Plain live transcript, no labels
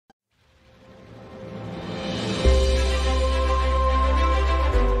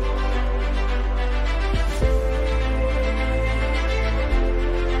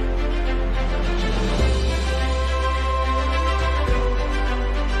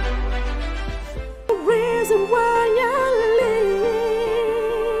reason why I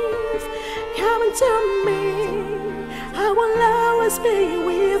live. Come to me, I will always be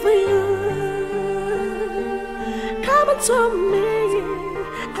with you. Come to me,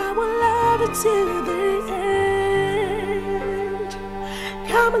 I will love you till the end.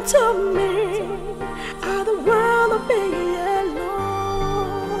 Come to me, I don't wanna be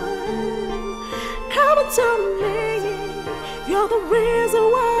alone. Come to me, you're the reason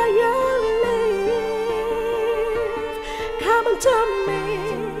why I live. Come to me,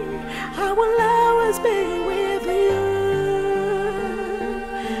 I will always be with you.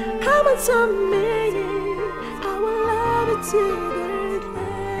 Come to me, I will love you till the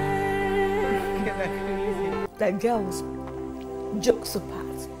end. That girls, jokes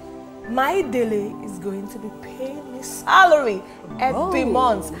apart, my daily is going to be paying me salary every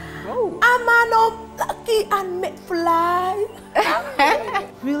month. I'm an lucky and made fly.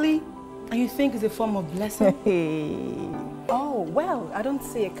 Really? And you think it's a form of blessing? Oh, well, I don't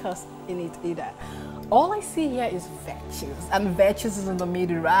see a curse in it either. All I see here is virtues, and virtues is in the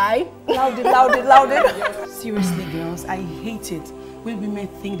middle, right? Loud it, loud it, loud it. Seriously, girls, I hate it when women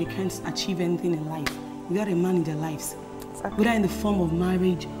think they can't achieve anything in life without a man in their lives. Exactly. Whether in the form of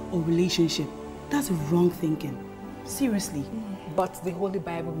marriage or relationship. That's wrong thinking. Seriously. But the Holy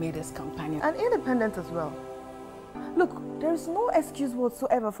Bible made us companions. And independent as well. Look, there is no excuse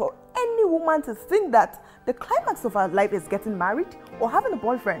whatsoever for any woman to think that the climax of her life is getting married or having a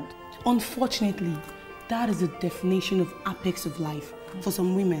boyfriend. Unfortunately, that is the definition of apex of life for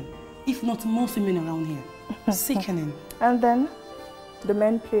some women, if not most women around here. Sickening. And then, the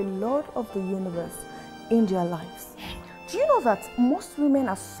men play Lord of the Universe in their lives. Do you know that most women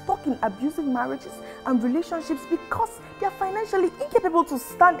are stuck in abusive marriages and relationships because they are financially incapable to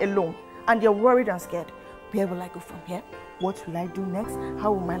stand alone and they're worried and scared? Where will I go from here? What will I do next?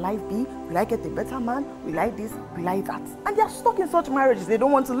 How will my life be? Will I get a better man? Will I this? Will I that? And they are stuck in such marriages, they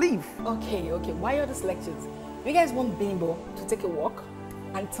don't want to leave. Okay, why are these lectures? You guys want Bimbo to take a walk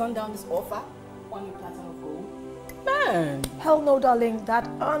and turn down this offer on a platter of gold? Man! Hell no, darling, that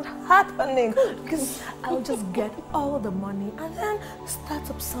aren't happening. Because I'll just get all the money and then start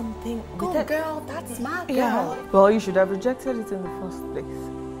up something with it. Girl, that's my girl. Yeah. Well, you should have rejected it in the first place.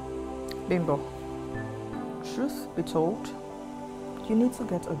 Bimbo, truth be told, you need to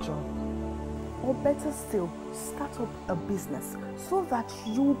get a job. Or better still, start up a business so that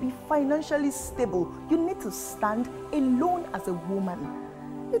you will be financially stable. You need to stand alone as a woman.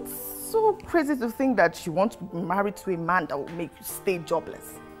 It's so crazy to think that you want to be married to a man that will make you stay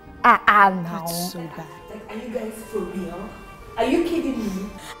jobless. Now. That's so bad. Are you guys for real? Are you kidding me?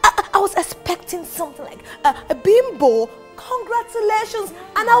 I was expecting something like a Bimbo, congratulations,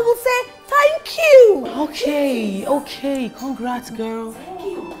 and I will say thank you. Okay, congrats, girl. Thank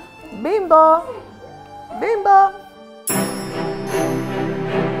you. Bimbo.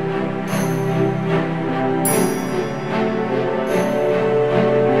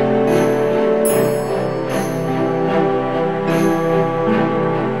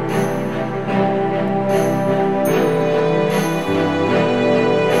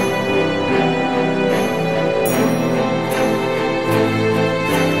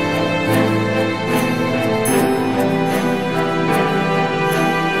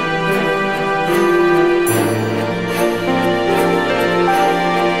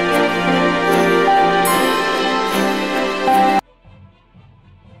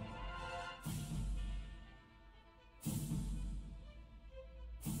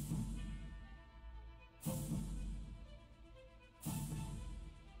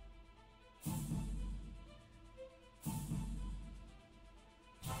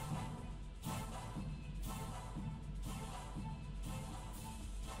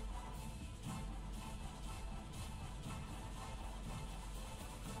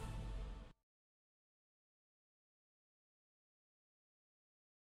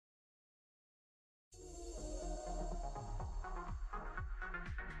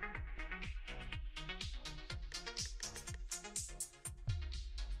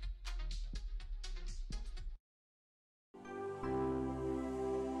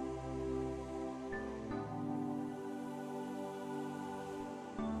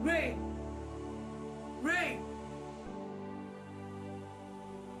 Ray! Ray!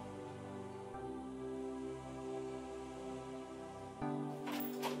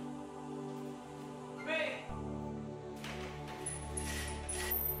 Ray!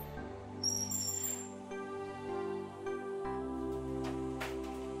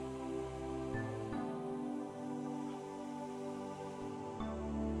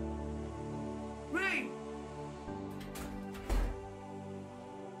 Ray!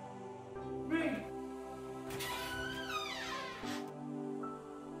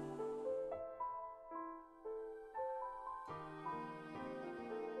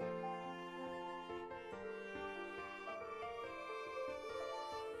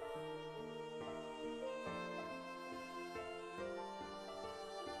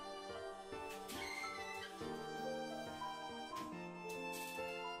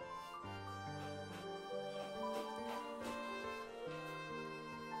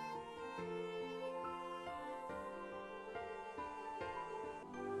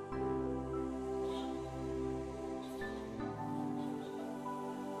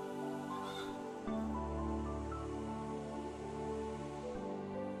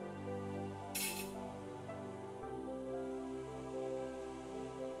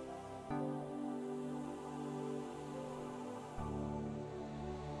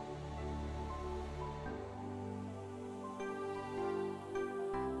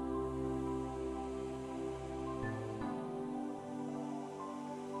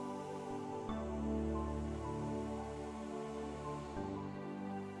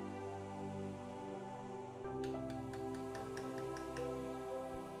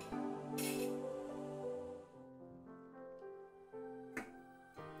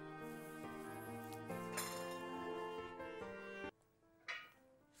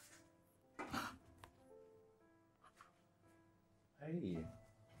 Hey.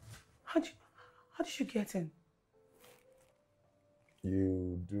 How did you get in?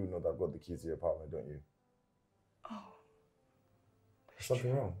 You do know that I've got the keys to your apartment, don't you? Oh. Is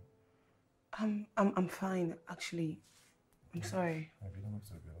something wrong? I'm fine, actually. I'm sorry. Maybe you don't look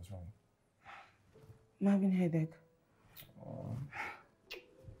so good. What's wrong? I'm having a headache. Oh.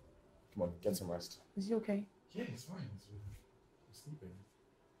 Come on, get some rest. Is he okay? Yeah, it's fine. He's sleeping.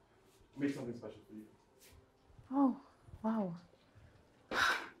 Make something special for you. Oh, wow.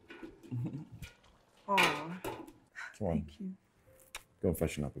 Oh. Come on. Thank you. Go and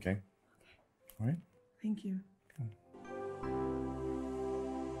freshen up, okay? Okay. All right? Thank you. Come on.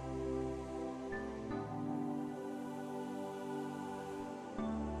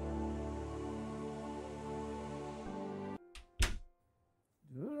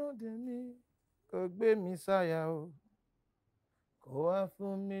 Dúró dè mí, kó gbé mi sáyà o. Kó wá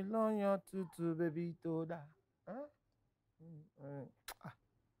fún mi lọ́yàn tútù, baby tó dá.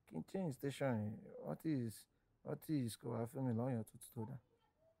 Kí n change station yìí. What is kó wá fún mi lọ́yàn tútù tó dá?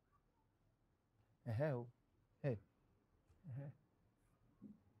 O. Hey.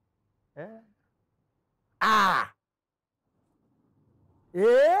 Ah!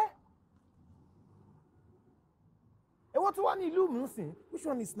 What one is loom? Which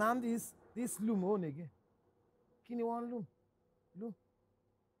one is now this loom on again? Kini one loom? Loom.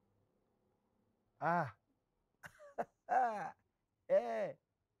 Ah. Ah.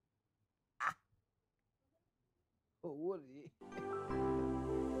 Oh, what is it?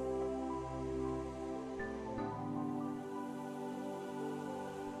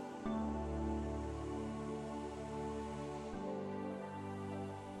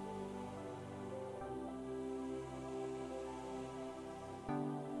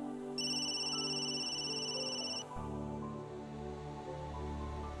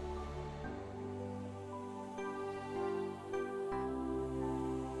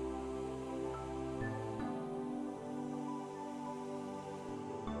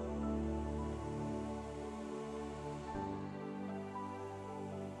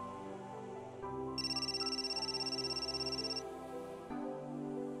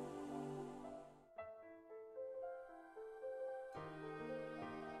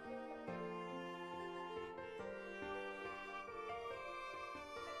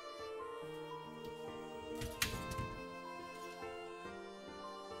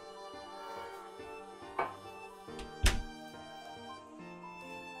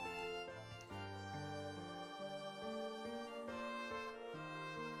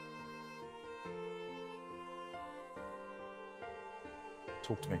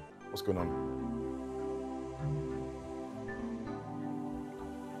 Talk to me. What's going on?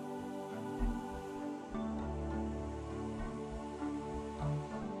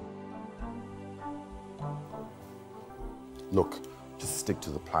 Look, just stick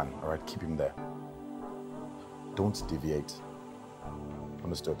to the plan, all right? Keep him there. Don't deviate.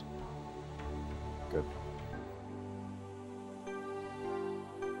 Understood? Good.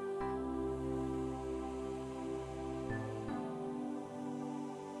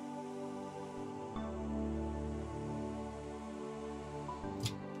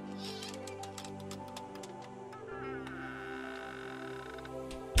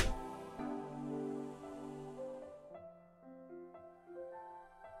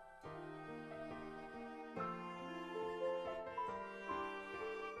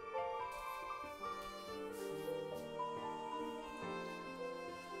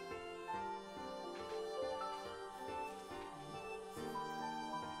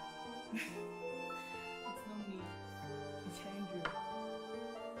 It's not me. It's Andrew.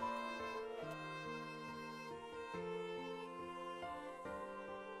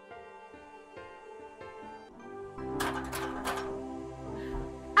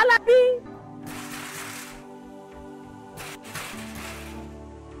 Alabi!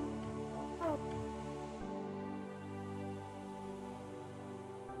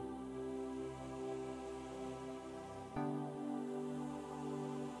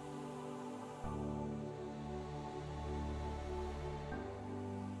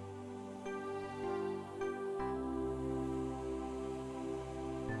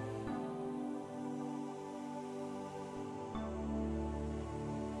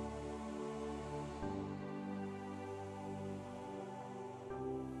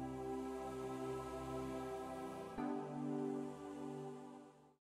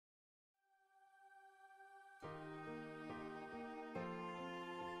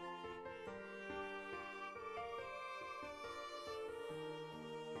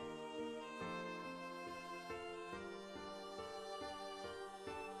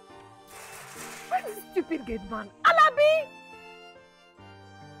 Where's this stupid gate man? Alabi!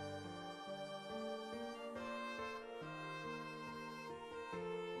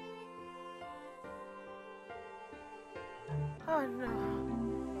 Oh no.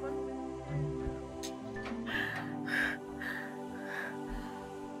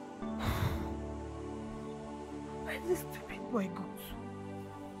 Where did this stupid boy go to?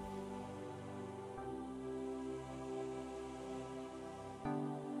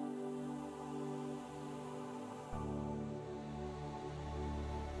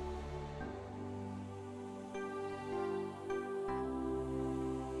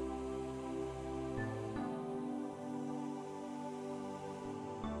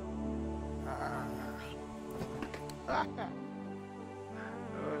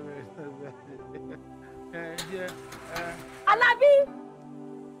 Alabi!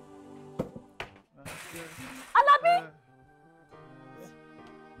 Alabi!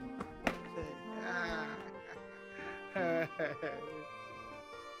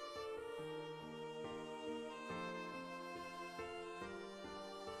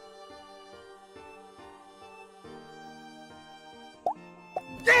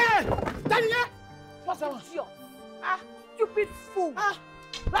 Daniel! What's that one? Stupid fool!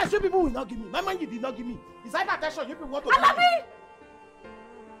 Right, you people will not give me. My money did not give me. Is that attention you people want to Alabi!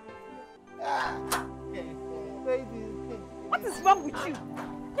 Baby. What is wrong with you?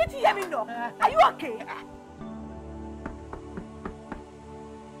 Did you hear me knock? Are you okay?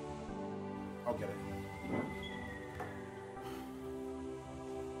 I'll get it.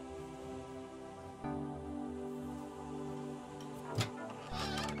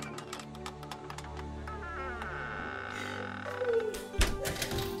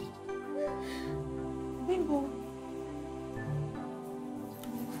 Bimbo.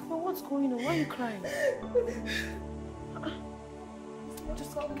 But what's going on? Why are you crying?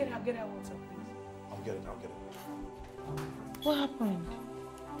 Just go get out water, please. I'll get it. What happened?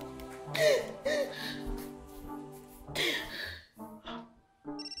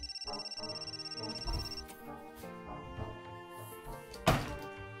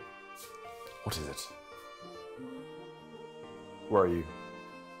 What is it? Where are you?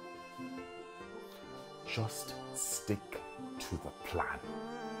 Just stick to the plan.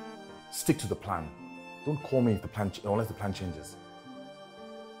 Stick to the plan. Don't call me if the plan unless the plan changes.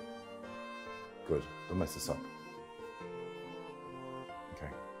 Good. Don't mess this up.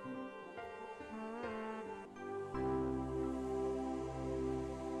 Okay.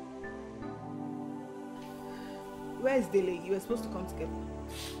 Where is Dele? You were supposed to come together.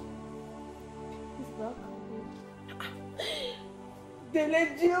 He's back.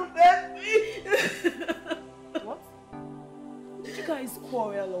 Dele jailed me. What? Did you guys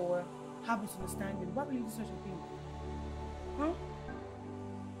quarrel or have misunderstanding? Why will you do such a thing? Huh?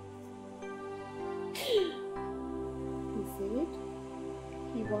 He said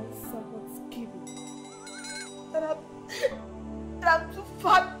he wants someone's kidney. And I'm too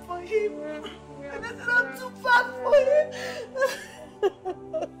fat for him. And I said I'm too fat for him.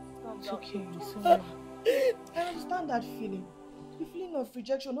 It's okay, so I understand that feeling. The feeling of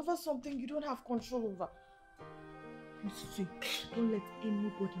rejection over something you don't have control over. you see, don't let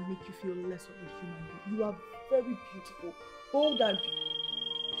anybody make you feel less of a human being. You are very beautiful, bold and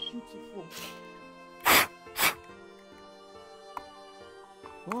beautiful.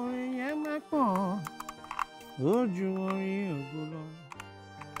 Orin yẹn máa pọ̀, ojú orin ògo lọ.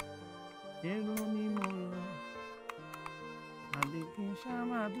 Èrò ni mo lọ, àbí kí n ṣá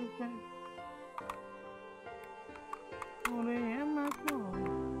máa dúpẹ́. Orin yẹn máa pọ̀.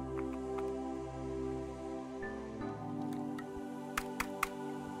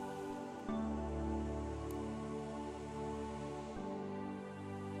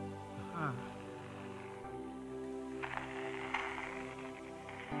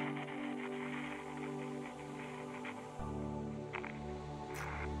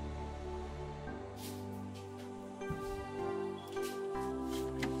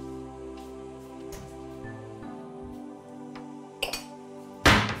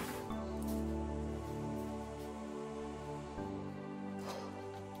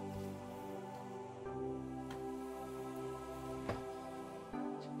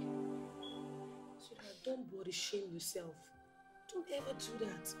 Don't body shame yourself. Don't ever do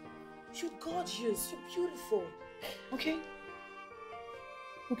that. You're gorgeous. You're beautiful. Okay?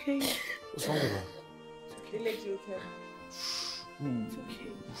 Okay? What's wrong with her? It's okay. Let you tell her. It's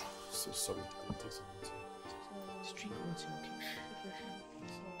okay. So sorry. Take some water. Just drink water, okay?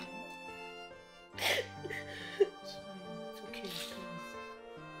 It's okay, please.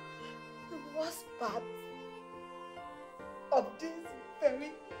 The worst part of this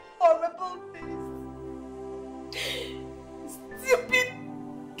very horrible thing. Stupid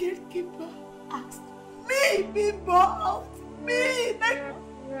gatekeeper asked me people out. Me like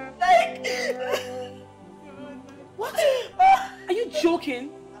what?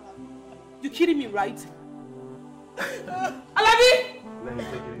 kidding me, right? Alabi! Let him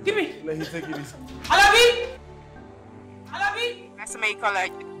take it easy. Give me. Let him take it easy. Alabi! Alabi! That's my color.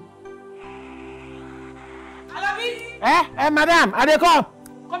 Alabi! Madam, are they come?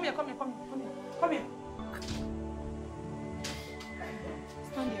 Come here.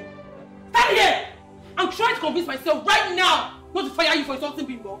 Stand here. Stand here! I'm trying to convince myself right now not to fire you for insulting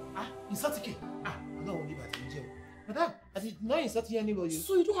Bimbo. Insulting? I don't leave at the jail. Madam, I did not insult anybody.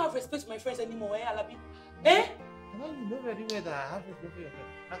 So you don't have respect for my friends anymore, Alabi? Eh? Madam, you know very well that I have respect for your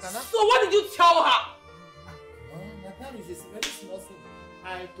friend. So what did you tell her? Madam, is a very small thing.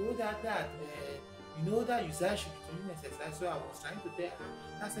 I told her that, you know that you said she should be doing exercise, so I was trying to tell her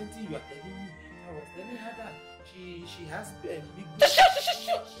that's something you are telling me. I was telling her that she has big...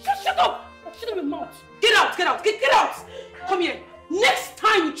 Shut up! Shut up your mouth! Get out! Come here! Next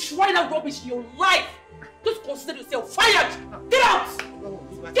time you try that rubbish in your life, just consider yourself fired! Get out!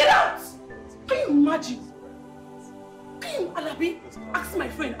 Get out! Can you imagine? Can you, Alabi, ask my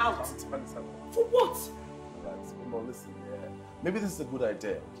friend out? For what? Relax. Bimbo, listen, yeah. Maybe this is a good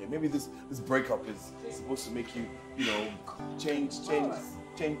idea, okay? Maybe this breakup is supposed to make you, you know, change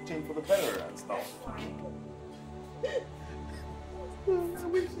for the better and stuff.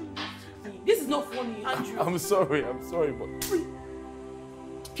 This is not funny, Andrew. I'm sorry, but...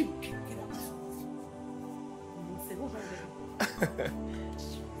 Get out.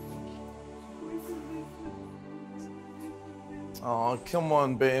 Oh, come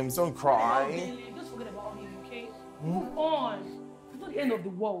on, babes, don't cry. Just forget about him, okay? Move on. It's not the end of the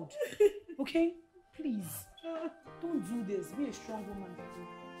world. Okay? Please. Don't do this. Be a strong woman.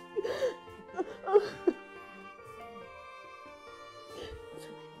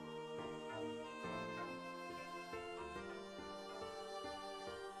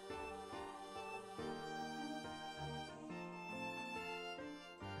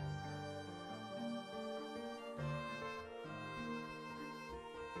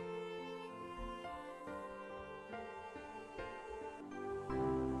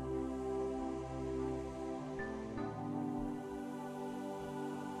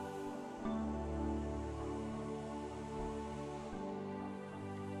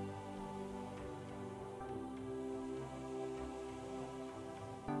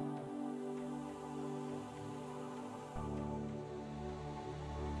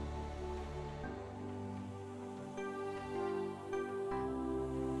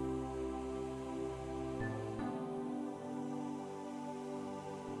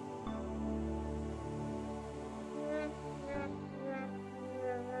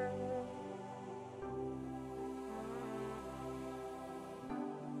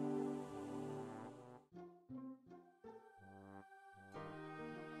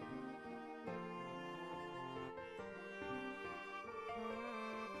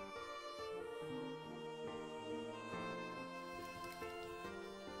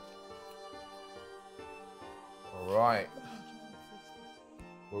 Right.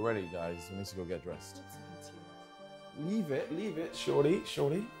 We're ready, guys. We need to go get dressed. Leave it. Shorty.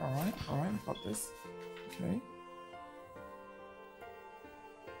 All right, got this. Okay.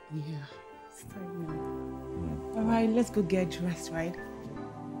 Yeah, it's time now. All right, let's go get dressed, right?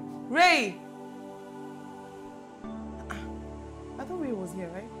 Ray! I thought Ray was here,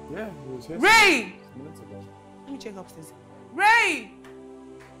 right? Yeah, he was here. Ray! Minutes ago. Let me check upstairs. Ray!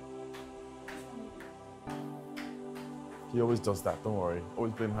 He always does that, don't worry.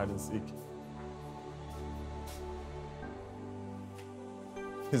 Always playing hide and seek.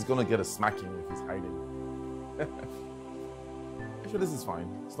 He's gonna get a smacking if he's hiding. I'm sure this is fine.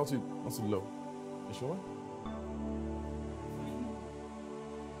 It's not too low. You sure?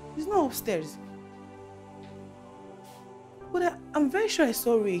 He's not upstairs. But I'm very sure I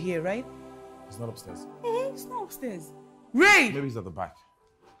saw Ray here, right? He's not upstairs. He's not upstairs. Ray! Maybe he's at the back.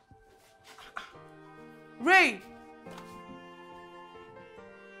 Ray!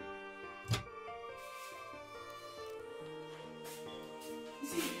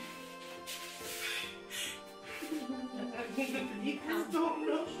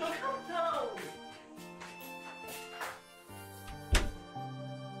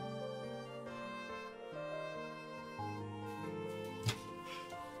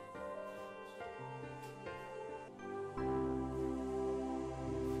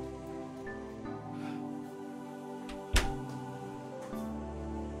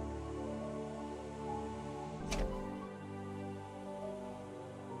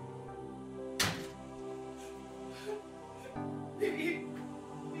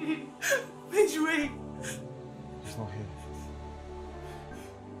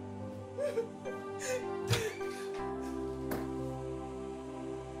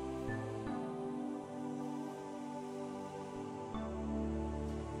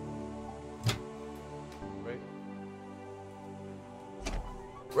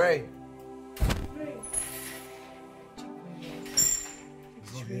 Ray.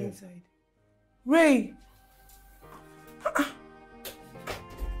 It's Ray inside. Ray!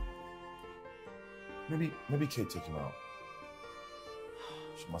 Maybe Kate took him out.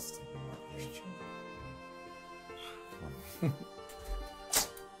 She must have taken him out. Come on.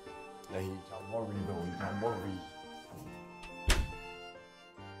 Hey, you can worry though, you can worry.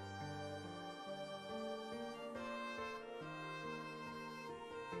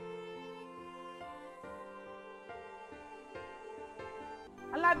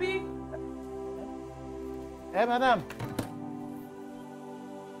 Alabi! Hey, madam.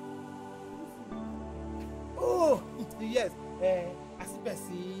 Oh, yes. As a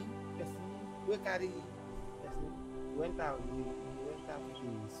person, we carry person went out to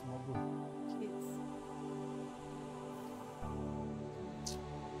smuggle. Kids.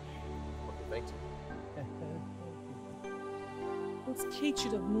 Okay, thank you. But Kate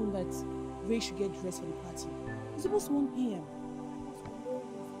should have known that Ray should get dressed for the party. It's almost 1 p.m.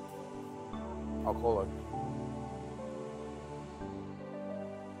 I'll call her.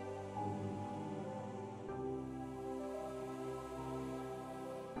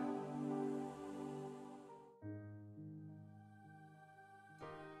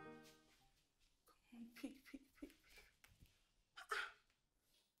 Pick.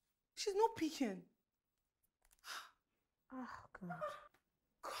 She's not picking. Oh, God.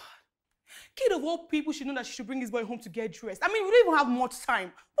 Kid of all people should know that she should bring his boy home to get dressed. I mean, we don't even have much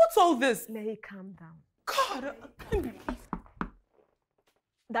time. What's all this? Lehi, calm down. God, I can't believe.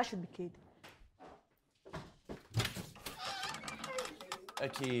 That should be Kate.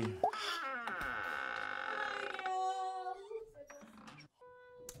 Eki.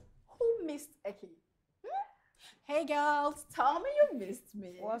 Who missed Eki? Hey girls, tell me you missed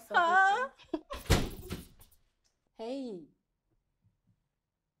me. What's up? Huh? Hey.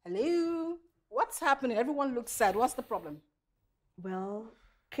 Hello. What's happening? Everyone looks sad. What's the problem? Well,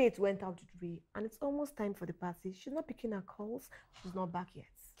 Kate went out with Ray, and it's almost time for the party. She's not picking her calls. She's not back yet.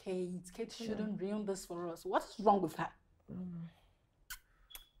 Kate shouldn't ruin this for us. What's wrong with her?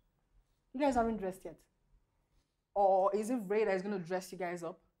 You guys aren't dressed yet. Or is it Ray that is going to dress you guys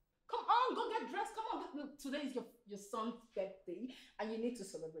up? Come on, go get dressed. Come on. Look, today is your son's birthday, and you need to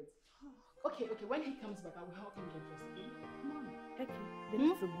celebrate. Okay. When he comes back, I will help him get dressed. Okay? Come on. Okay, they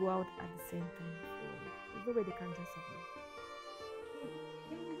need to go out at the same time. So there's no way they can dress up now.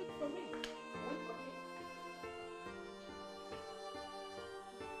 Then we wait for Ray. Okay.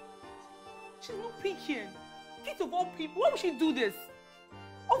 She's not picking. Kid of all people, why would she do this?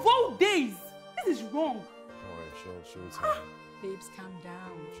 Of all days, this is wrong. Don't worry, she'll return. Babes, calm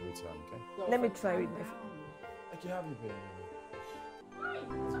down. She'll return, okay? Let me try with my phone. Eki, have you been?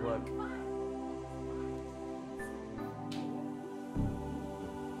 It's work.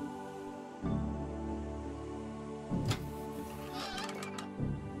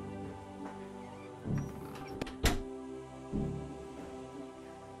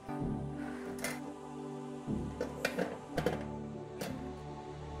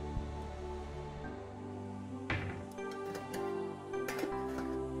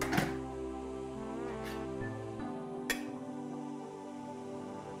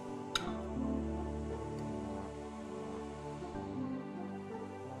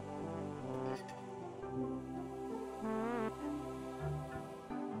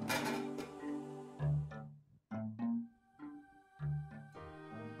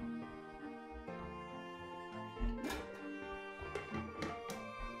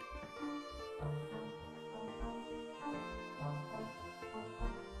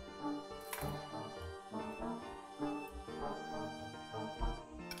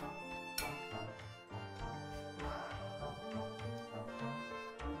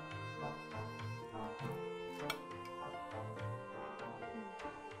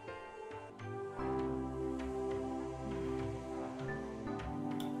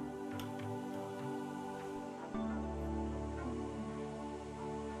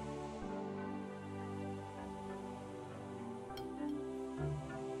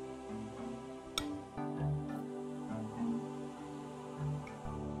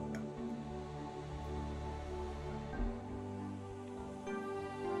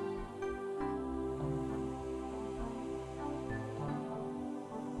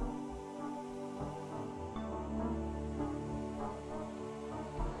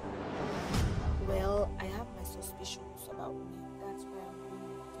 suspicions about me. That's why I'm being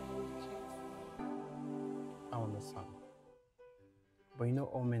very careful. I understand. But you know,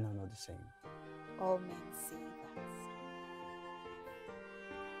 all men are not the same. All men say that.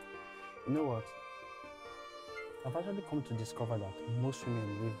 You know what? I've actually come to discover that most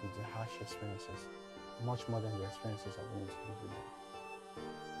women live with the harsh experiences much more than the experiences are willing to live with them.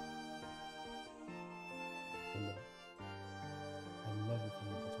 You know, I love you from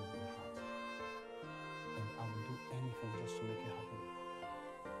the bottom of my heart. And I will do anything just to make it happen.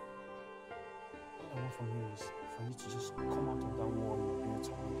 All I want from you is for you to just come out of that wall you built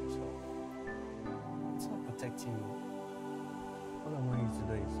around yourself. It's not protecting you. All I want you to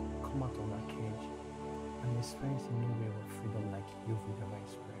do is come out of that cage and experience a new way of freedom like you've never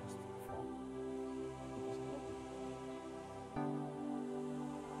experienced before.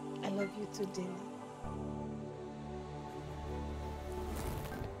 I love you too, Dilly.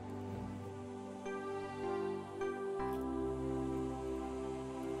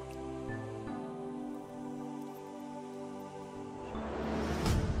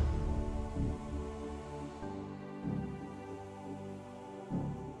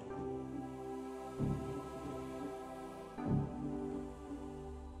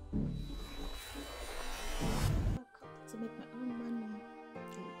 To make my own money,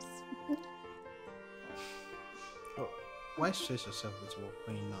 please. Oh, why stress yourself with work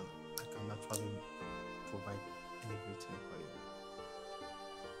when you know I can actually provide everything for you?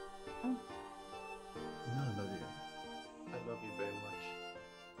 You know I love you. I love you very much.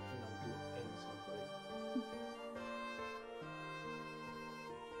 And I'll do anything for you.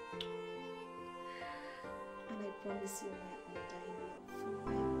 And I promise you my undying love forever.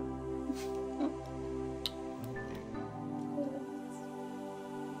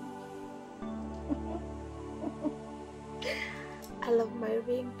 I love my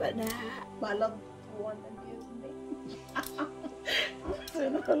ring, but I love the one that gives me.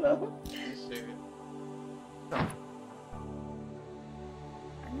 Hello.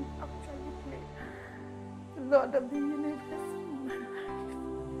 I'm actually playing the Lord of the Universe in my life.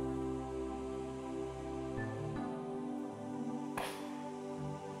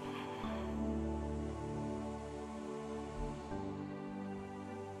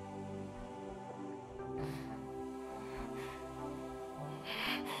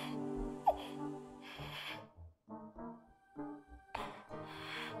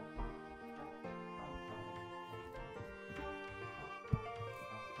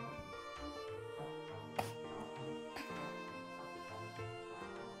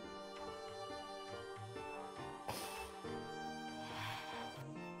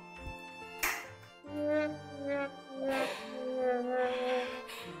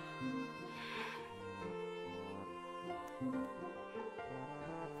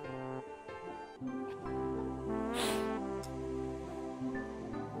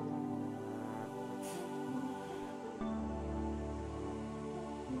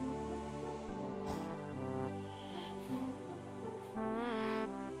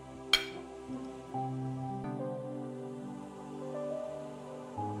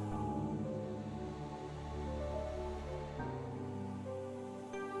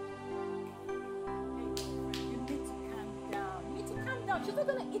 She's not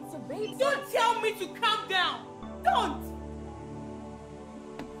gonna eat your baby. Don't tell me to calm down! Don't!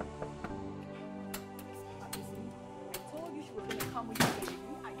 I told you she was gonna come with your baby.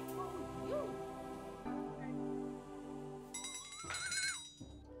 I told you.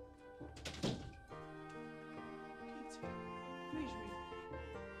 What do you mean?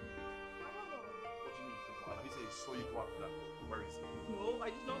 Let me say he saw you go out with that boy. Where is he? No, I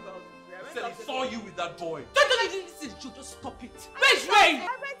did not go out with Ray. He said he saw you with that boy. Don't this is true. Just stop it. Where's Ray? I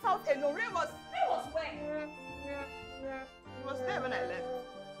went out alone. Ray was where? He was there when I left.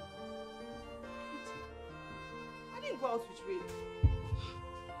 I didn't go out with Ray.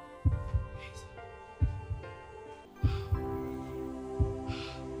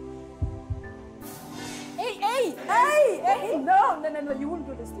 Hey, no, you won't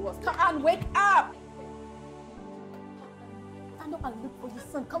do this to us. Come on, wake up. Stand up and look for your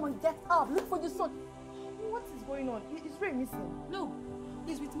son. Come on, get up. Look for your son. What is going on? Is Ray missing? No,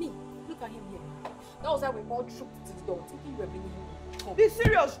 he's with me. Look at him here. That was how we all trooped to the door, thinking we were bringing him home. Be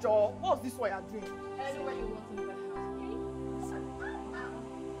serious, Joe. What's this what you're doing? Anywhere you want in the house, okay?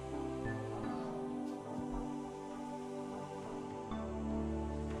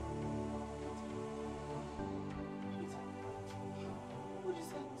 What did you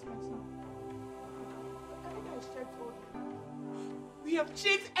say to my son? I think I checked all. We have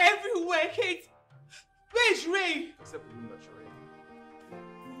checked everywhere, Kate. Where's Ray? Except the room that you're in.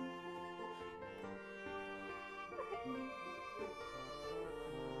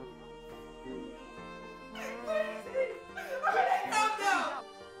 Calm down.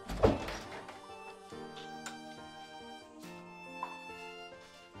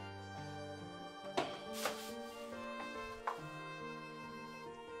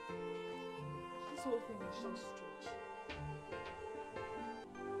 This whole thing is just strange.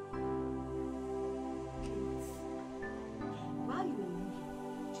 While you were leaving,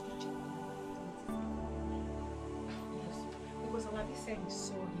 did you check on him? Yes, because Alabi said he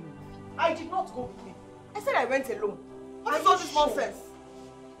saw him with you. I did not go with him. I said I went alone. What is all this nonsense?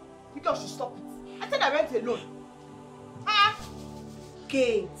 You guys should stop it. I said I went alone. Ah!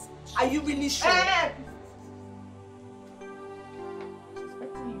 Kate, are you really sure?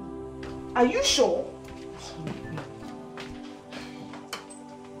 Are you sure?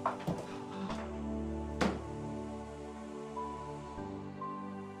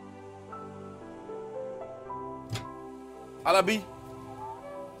 Alabi?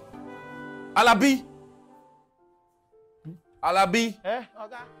 Alabi? Alabi? Eh,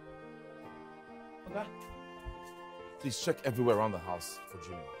 Oga? Oga? Please check everywhere around the house for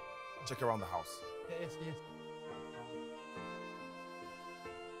Junior. Check around the house. Yes, yes.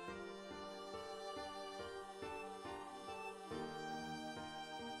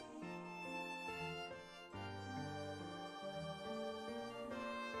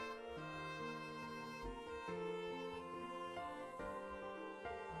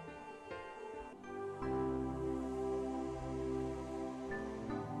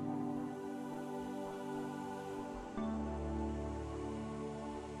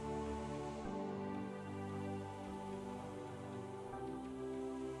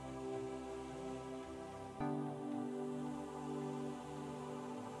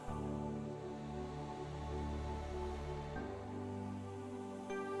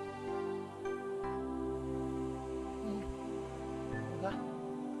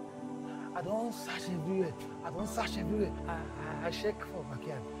 I don't search everywhere. I check for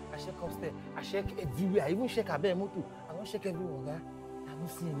backyard. I check upstairs. I check everywhere. I even check abeg motor. I don't check everywhere, Oga. I don't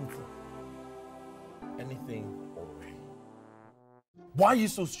see anything. Anything or Ray? Why are you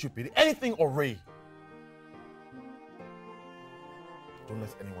so stupid? Anything or Ray? Don't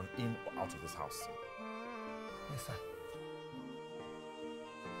let anyone in or out of this house. Yes, sir.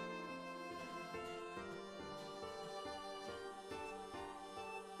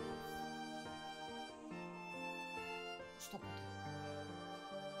 Stop it.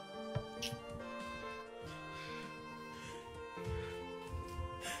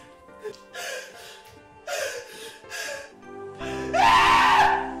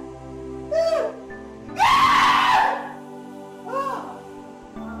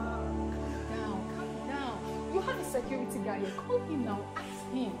 Calm down. You have a security guy here. Call him now.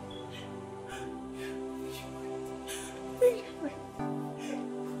 Ask him.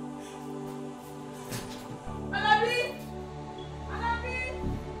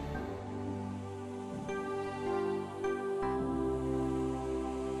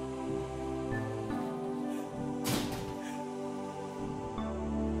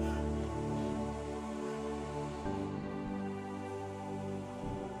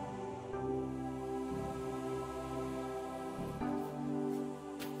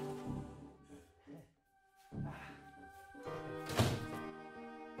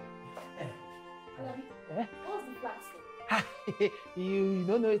 What's the plan, sir? You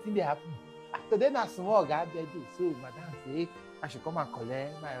don't know anything that happen. Today na small guy birthday, so madam say I should come and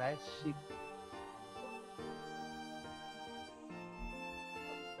collect my right shake.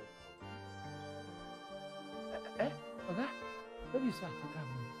 Oga, maybe you say I talk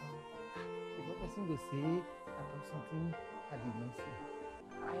about it. If a person go say I talk something I did not say.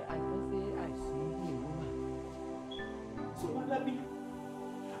 I don't say I see a woman. So Alabi,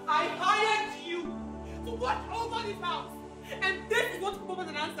 I hired you to watch over this house. And this is what you come as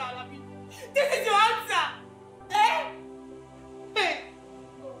an answer, Alabi. This is your answer! Eh? Hey!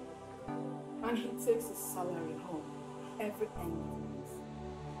 And he takes his salary home every end of the month.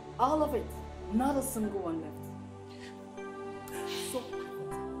 All of it. Not a single one left. So,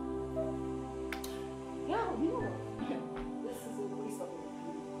 yeah, you know what? This is a waste of your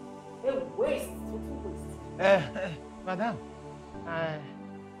time. A waste, total waste. Madam, I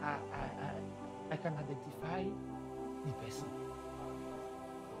can identify the person.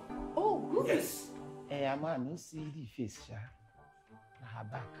 Oh, who is? A man who see the face, her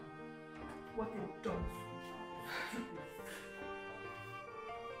back. What they've done.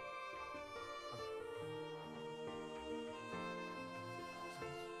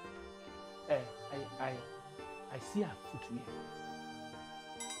 I see her foot here.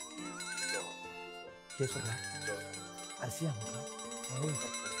 Yes, Oga. I see her, Oga.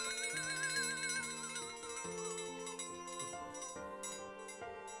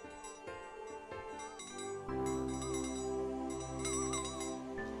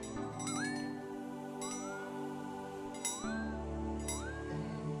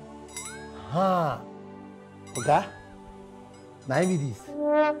 Aha. Okay? Now me this.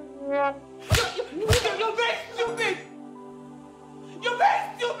 You're very stupid! You're very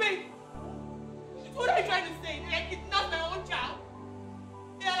stupid! What are you trying to say? Did I kidnap my own child?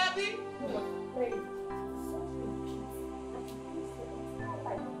 Yeah, Abby?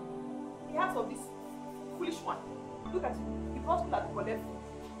 The hands of this foolish one. Look at you. The first people that collect food.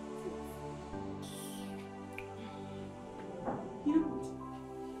 You know what?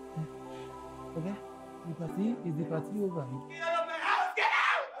 Okay? The party is the party over. Get out of my house! Get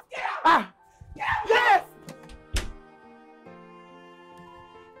out! Get out! Ah! Get out! Yes! I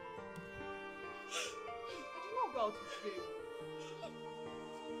don't know about today.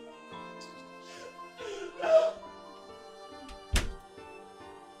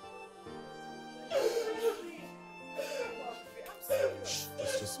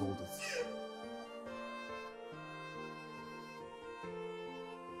 Let's just hold it.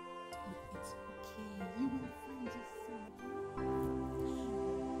 It's okay. You will find your food.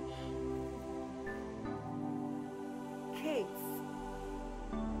 Kate,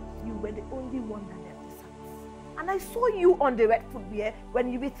 you were the only one that left this house. And I saw you on the red footwear when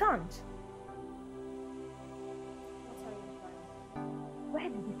you returned. Where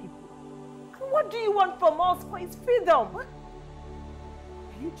did the people? And what do you want from us for his freedom? What?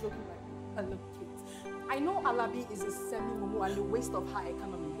 Are you joking right now? Look, Kate. I know Alabi is a semi-mumu and the waste of her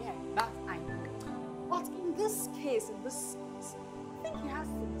economy. Yeah, that I know. But in this case, I think he has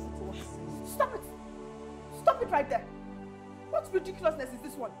to listen to what he's saying. Stop it! Stop it right there! What ridiculousness is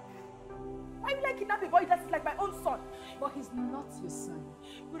this one? Why will I kidnap a boy that is like my own son? But he's not your son.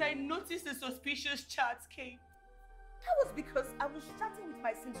 But I noticed the suspicious chats, Kate. That was because I was chatting with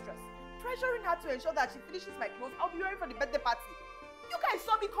my seamstress, pressuring her to ensure that she finishes my clothes. I'll be wearing for the birthday party. You guys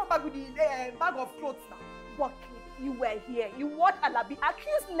saw me come back with the bag of clothes now. But Kate, you were here. You watched Alabi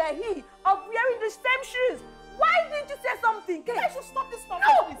accuse Lehi of wearing the same shoes. Why didn't you say something, Kate? You guys should stop this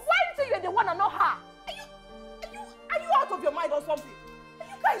nonsense. No! Please. Why did you say you're the one and not her? Are you out of your mind or something? Are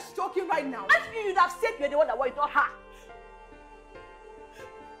you guys joking right now? Actually, you'd have said you're the one that was not her.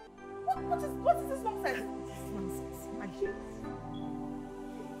 What is this nonsense? Nonsense. Are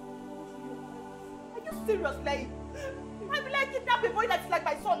you serious, Lehi? Why will I kidnap a boy that's like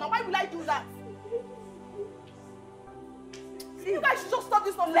my son now? Why will I do that? See, you guys should just stop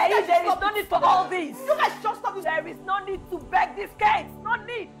this nonsense. Lehi, there is no need for all this. You guys should just stop this. There is no need to beg this case. No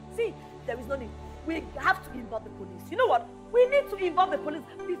need. See, there is no need. We have to involve the police. You know what? We need to involve the police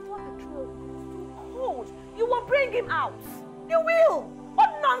before the trial is too cold. You will bring him out. You will.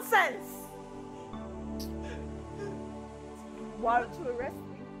 What nonsense. Warrant to arrest me?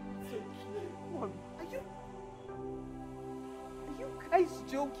 Are you guys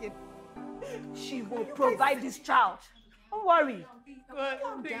joking? She will provide this child. Don't worry.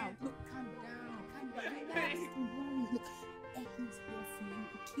 Calm down. Look, calm down. Calm down. Relax. Don't worry. Look, Eddie's here for you,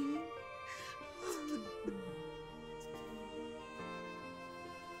 okay?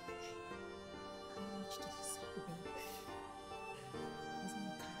 How much did you say, babe? Was it in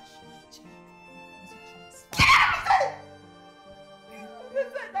cash? Check. Was it transfer?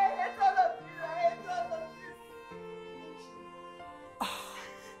 Listen, I hate all of you. I hate all of you.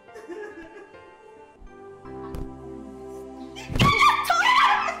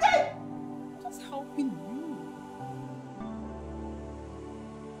 Just helping you.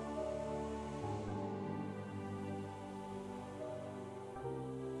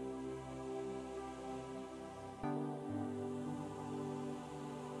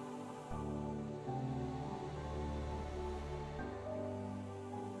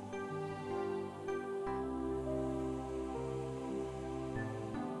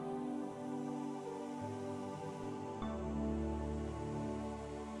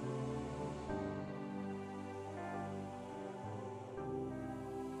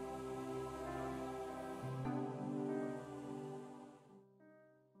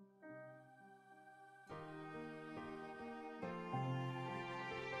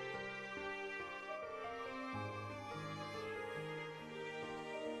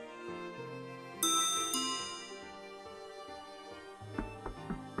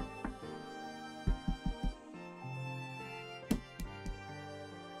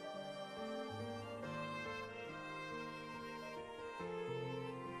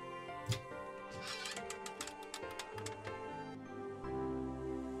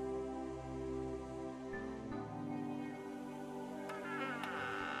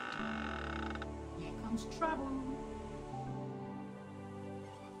 Here comes trouble.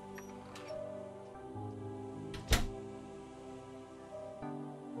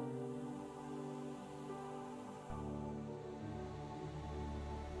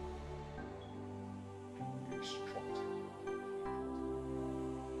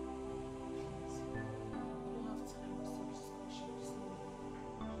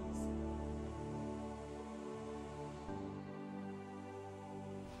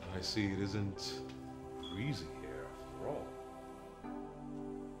 I see it isn't freezing here after all.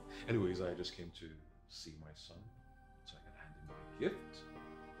 Anyways, I just came to see my son so I can hand him my gift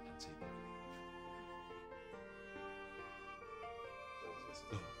and take my leave.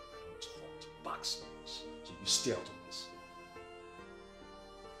 No, don't talk to backstones. So you stay out of this.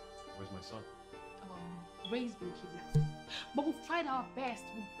 Where's my son? Ray's been kidnapped. But we'll find our best.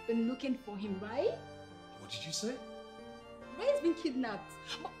 We've been looking for him, right? What did you say? Ray's been kidnapped.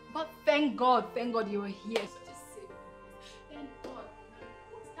 But thank God you were here. Such a safe. Thank God.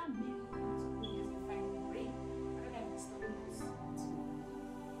 What's that mean to find Ray? I don't understand this.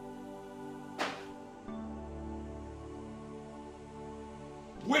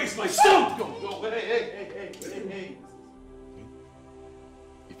 Where's my son? Go. Hey.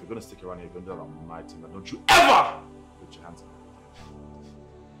 If you're gonna stick around here, you're gonna do that on my team, and don't you ever put your hands on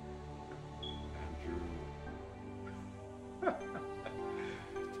Andrew.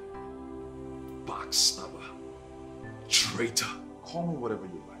 Backstabber. Traitor. Call me whatever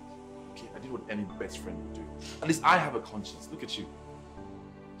you like. Okay, I did what any best friend would do. At least I have a conscience. Look at you.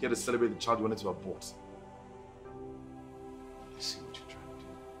 Here to celebrate the child you wanted to abort. I see what you're trying to do.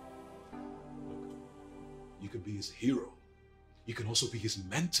 Look, you can be his hero. You can also be his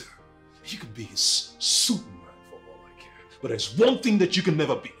mentor. You can be his Superman for all I care. But there's one thing that you can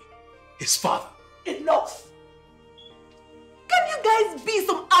never be. His father. Enough! Can you guys be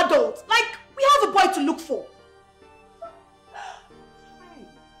some adults? Like, we have a boy to look for.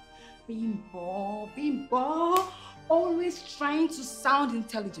 Bimbo, always trying to sound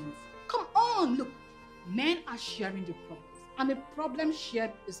intelligent. Come on, look, men are sharing the problems, and the problem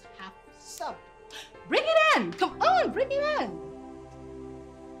shared is half solved. Bring it in, come on, bring it in.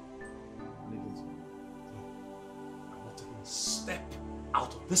 I'm not taking a step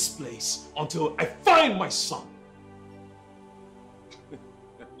out of this place until I find my son.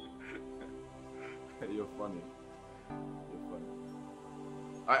 You're funny.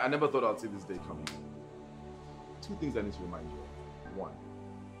 I never thought I'd see this day coming. Two things I need to remind you of. One,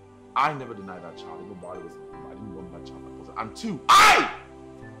 I never denied that child, even while I didn't want that child. And two, I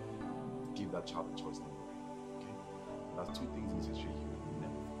give that child a choice anyway. Okay? And that's two things in this history you will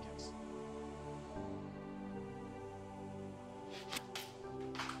never forget.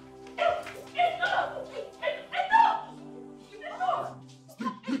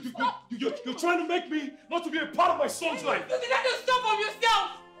 You're trying to make me not to be a part of my son's life. You did to stop on yourself.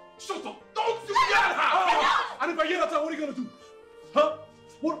 Shut up! Don't you yell at her! And if I yell at her, what are you gonna do? Huh?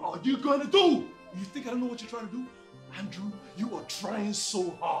 What are you gonna do? You think I don't know what you're trying to do? Andrew, you are trying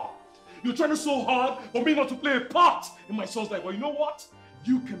so hard. You're trying so hard for me not to play a part in my son's life. But you know what?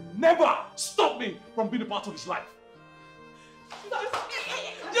 You can never stop me from being a part of his life.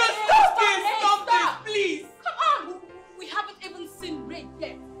 Just stop this, please. Come on, we haven't even seen Ray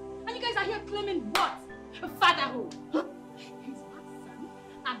yet. And you guys are here claiming what? Fatherhood. He's my son,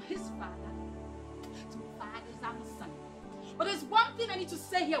 and his father. Two fathers and a son. But there's one thing I need to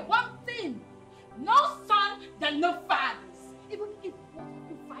say here, one thing. No son, then no fathers. Even if both of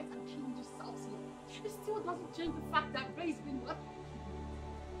you fight and kill yourselves here, it still doesn't change the fact that Ray's been what?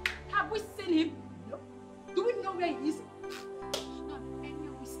 Have we seen him? No. Do we know where he is? Now, the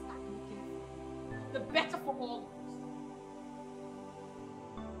earlier we start looking for him, the better for all of us.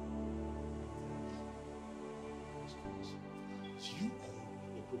 You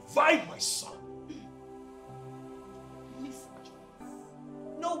will provide my son. Listen, Joyce.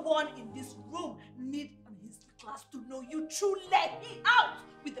 No one in this room needs an history class to know you truly let me out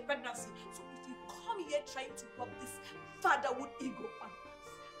with the pregnancy. So if you come here trying to rub this fatherhood ego on us,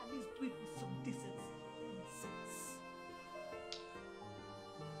 at least do it with some decency and sense.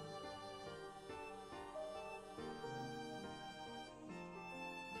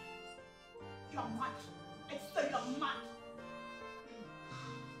 You're mad. I say you're mad.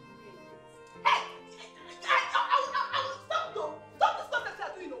 Hey! I will stop though. Stop the stuff that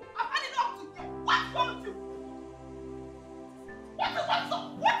you're doing though. I've had enough today. What's wrong with you? What's all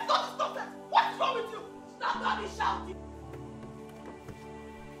this nonsense? What's wrong with you? Stop all this shouting.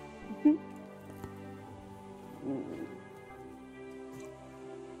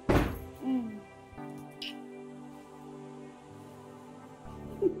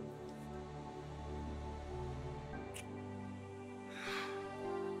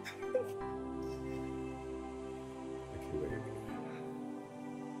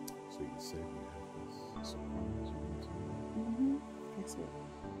 So you said you have this surprise you want to do? Guess what?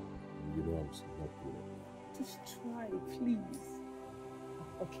 You know I'm not good at it. Just try, please.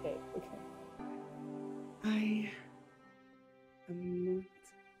 Okay. I am not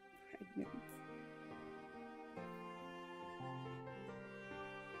pregnant.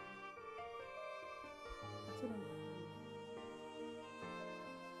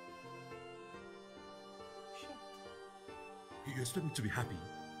 You expect me to be happy?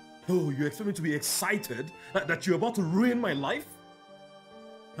 Oh, you expect me to be excited that you're about to ruin my life?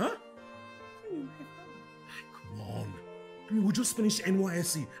 Huh? Come on. I mean, we just finished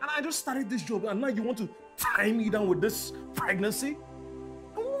NYSC and I just started this job and now you want to tie me down with this pregnancy?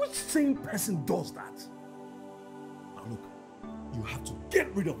 Which sane person does that? Now look, you have to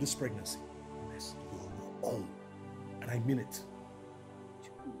get rid of this pregnancy. Unless you're your own. And I mean it.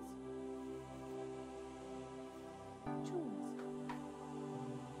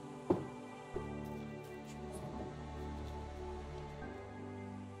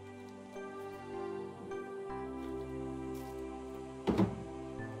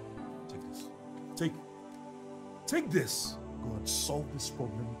 Take this. Go and solve this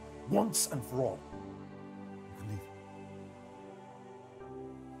problem once and for all. You can leave.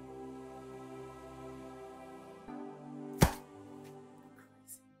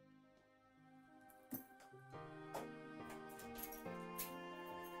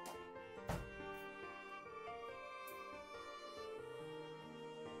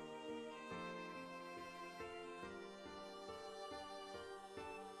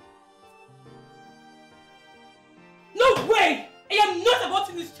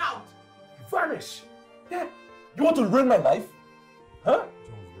 Vanish! Yeah. You want to ruin my life? Huh?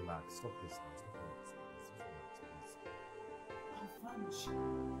 Jones, relax. Stop this now. I'll vanish.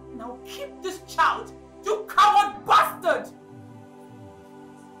 Now keep this child, you coward bastard!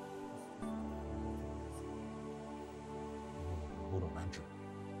 Hold on, Andrew.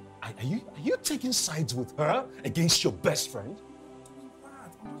 Are you taking sides with her against your best friend?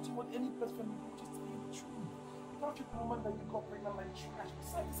 I'm not doing what any best friend would do, just tell you the truth. You can't treat the woman that you got pregnant like trash.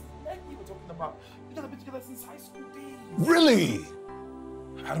 Besides, this is Maggie we're talking about. You guys have been together since high school days. Really?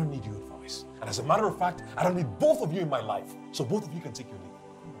 I don't need your advice. And as a matter of fact, I don't need both of you in my life. So both of you can take your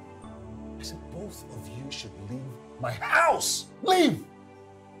leave. I said both of you should leave my house. Leave!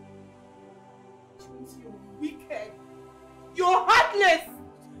 You're wicked. You're heartless.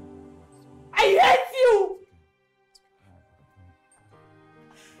 I hate you!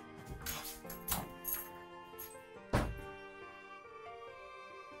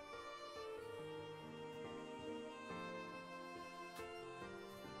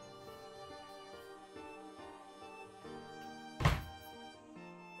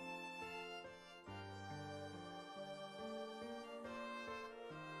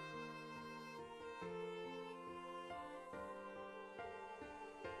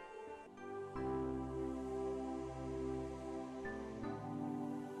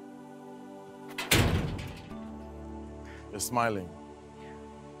 You're smiling.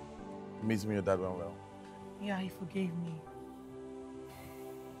 It means me your dad went well. Yeah, he forgave me.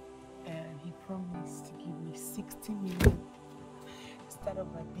 And he promised to give me 60 million to start up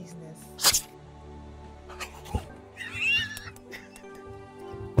my business.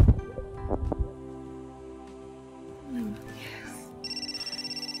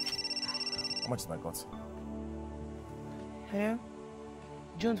 How much have I got? Hey?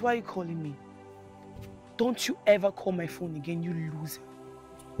 Jones, why are you calling me? Don't you ever call my phone again, you loser.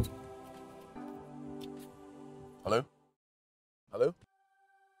 Hello? Hello?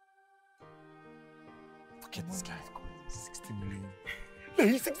 Forget this guy. 60 million.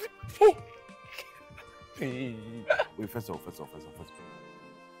 Hey, 64! Hey. Wait, first off.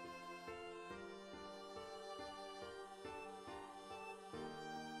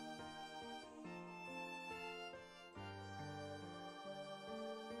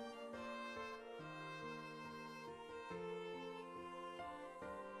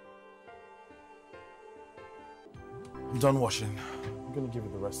 I'm done washing. I'm gonna give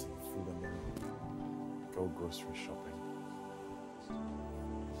you the rest of the food and then go grocery shopping.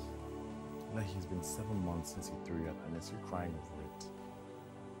 Like, he's been 7 months since he threw you at Ernest. You're crying over it.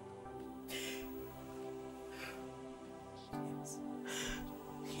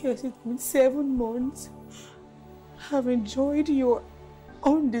 Yes, it's been 7 months. I've enjoyed your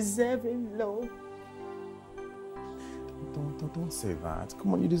undeserving love. Don't say that.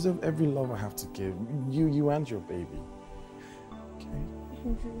 Come on, you deserve every love I have to give. You and your baby. Okay?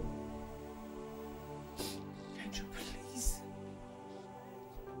 Andrew. Andrew, please.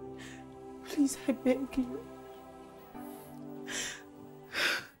 Please, I beg you.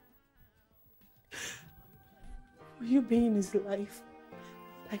 Will you be in his life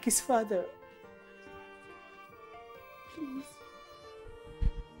like his father? Please.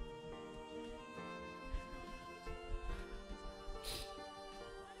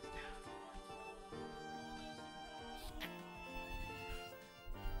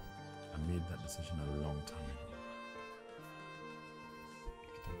 I made that decision a long time ago.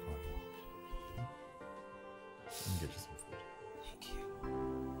 Don't cry. Let me get you some food.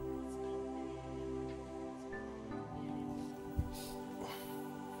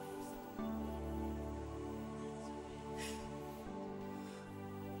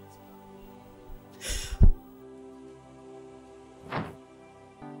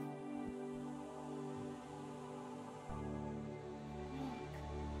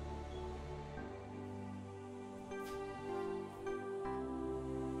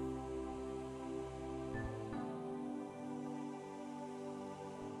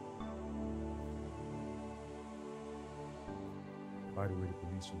 By the way, the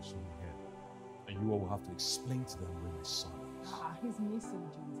police will soon be here. And you all will have to explain to them where my son is. He's missing,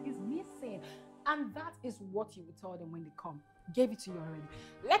 Jones. He's missing. And that is what you will tell them when they come. Gave it to you already.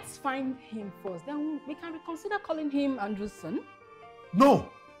 Let's find him first. Then we can reconsider calling him Andrew's son. No!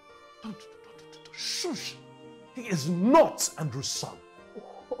 Don't. Shush! He is not Andrew's son.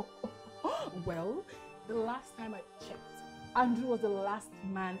 Well, the last time I checked, Andrew was the last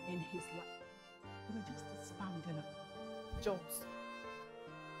man in his life. They were just a spam dinner. Jones,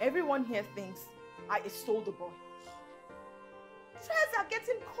 everyone here thinks I stole the boy. Trials are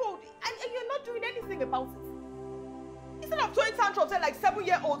getting cold and you're not doing anything about it. Instead of throwing tantrums like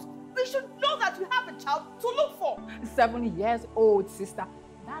 7-year-olds, we should know that you have a child to look for. 7 years old, sister.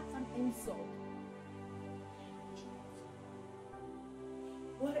 That's an insult.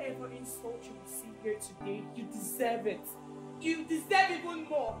 Whatever insult you receive here today, you deserve it. You deserve even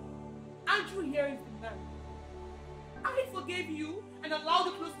more. Andrew here is the man. I forgave you and allowed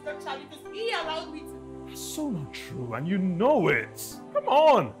you close to that child because he allowed me to. That's so not true, and you know it. Come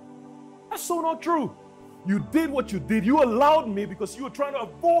on. That's so not true. You did what you did. You allowed me because you were trying to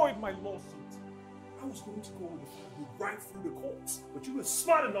avoid my lawsuit. I was going to go with you right through the courts, but you were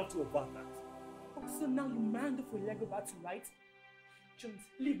smart enough to avoid that. Oh, so now you manned up for a Lego battle, right? Jones,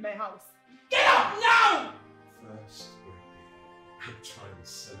 leave my house. Get out now! First birthday, I'm trying to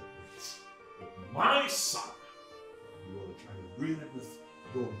celebrate with my son. You all are trying to ruin it with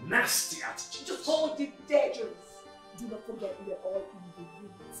your nasty attitude. Just hold it there, Jones. Do not forget we are all in the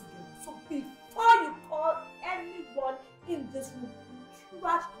room together. So before you call anyone in this room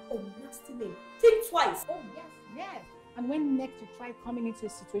trash or nasty name, think twice. Oh, yes. And when next you try coming into a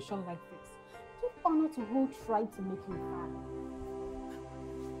situation like this, give honor to who tried to make you father.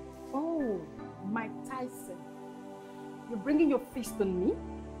 Oh, Mike Tyson. You're bringing your fist on me?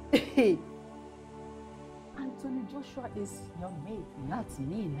 Anthony Joshua is your mate, not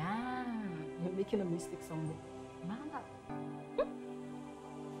me. Nah, you're making a mistake somewhere. Nah. I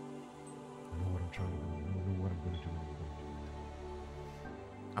know what I'm trying to do. I know what I'm going to do.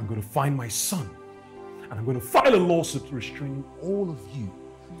 I'm going to find my son. And I'm going to file a lawsuit restraining all of you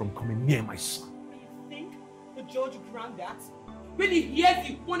from coming near my son. You think the judge will grant that? When he hears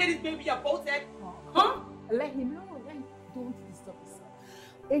you wanted his baby aborted? Huh? Let him know. Don't disturb yourself.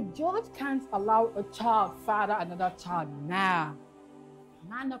 A judge can't allow a child father another child. Nah.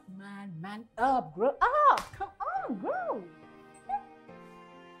 Man up, man up, grow up. Come on, grow.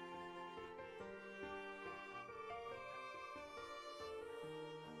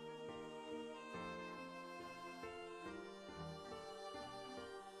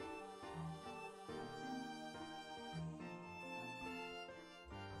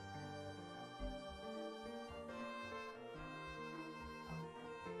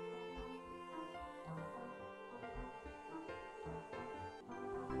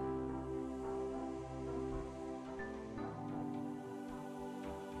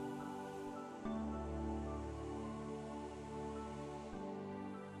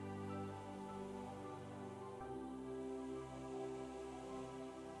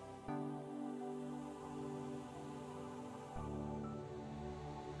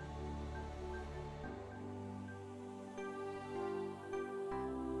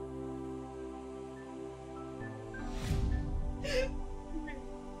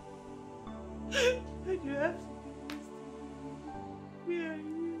 And you have to do this to me. Where are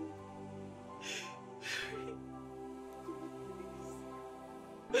you?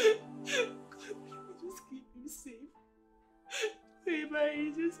 God, please just keep him safe.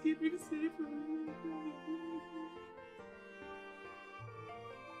 Everybody, just keep him safe from me.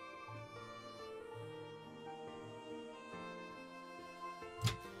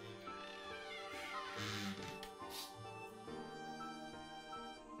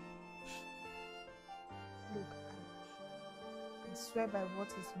 Look, I swear by what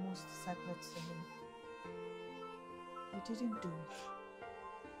is most sacred to him, you didn't do it.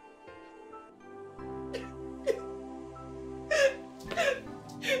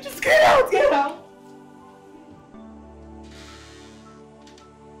 Just get out, get out!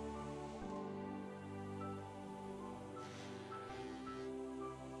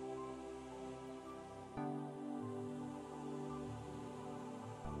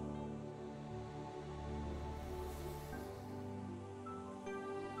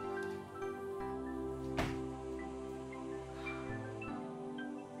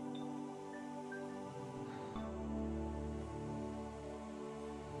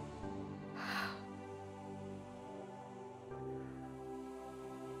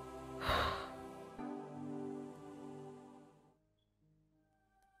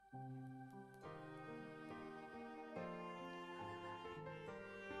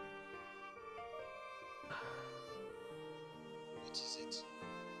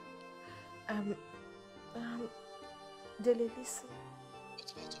 Dele, listen.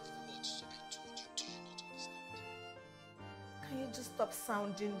 What part of what I told you do you not understand? Can you just stop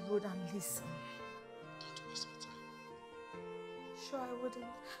sounding rude and listen? Don't waste my time. Sure, I wouldn't.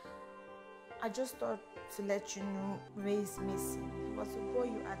 I just thought to let you know Ray is missing. He was a boy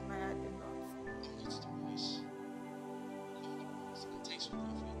you admired a lot. I'm not the boys. No, the boys. And thanks for the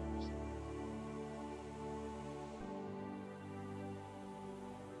effort.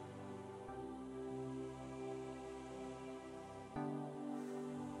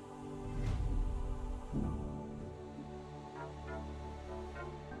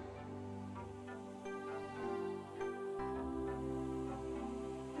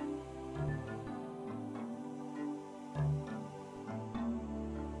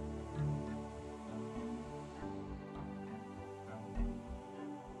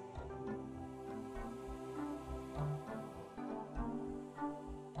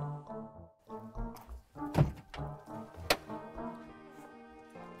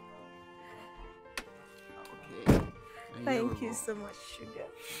 Thank you so much, sugar.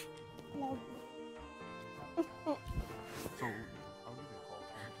 Love you. So, I'll give you a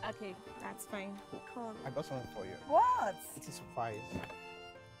call. Okay, that's fine. Come on. I got something for you. What? It's a surprise.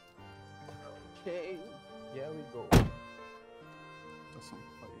 Okay. Here we go. Got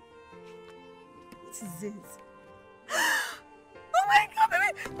something for you. What is it? Oh my God,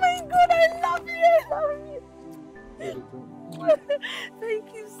 baby! My God, I love you! I love you! Thank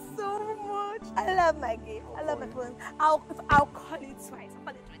you so much. I love my gift. I love my phone. I'll call you twice. I'll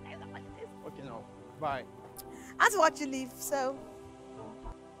call you 3 times. I'll call you this. Okay, now. Bye. I have to watch you leave, so.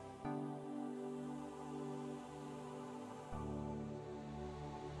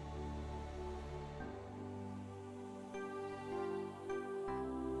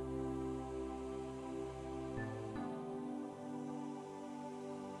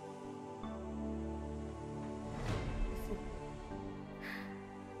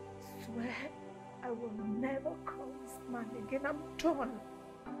 I will never call this man again. I'm done.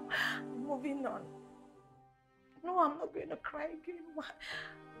 I'm moving on. No, I'm not going to cry again. Why?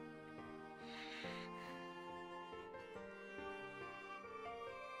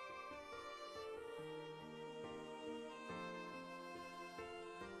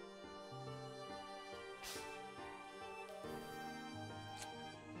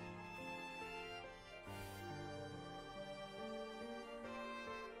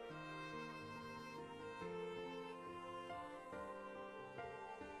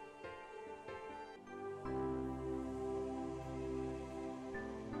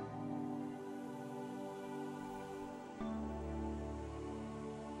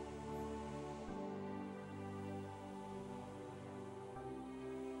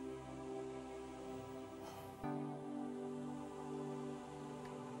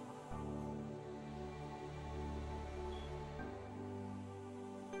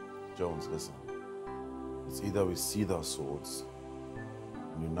 Jones, listen. It's either we see our swords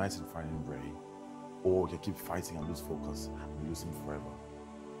and unite in finding Ray, or we can keep fighting and lose focus and lose him forever.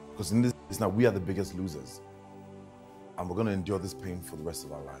 Because in this now, we are the biggest losers. And we're going to endure this pain for the rest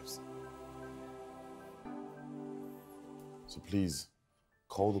of our lives. So please,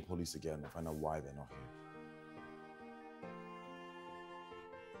 call the police again and find out why they're not here.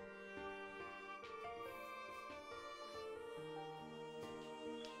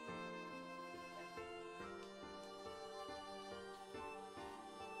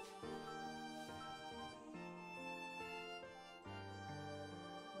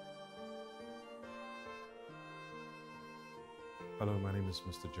 Hello, my name is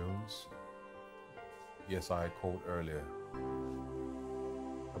Mr. Jones. Yes, I called earlier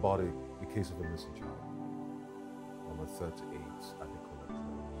about the case of a missing child. Number 38 at the Nicola Close.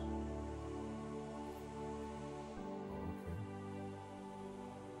 Oh, okay.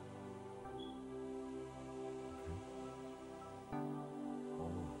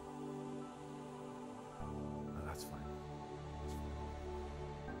 Oh. No, that's fine. That's fine.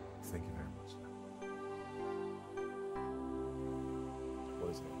 Thank you very much, sir. What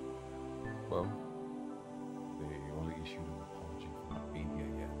is it? Well, they only issued an apology for not being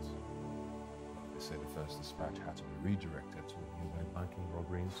here yet. They said the first dispatch had to be redirected to a nearby banking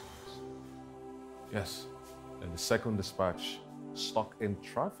robbery incident. Yes, and the second dispatch stuck in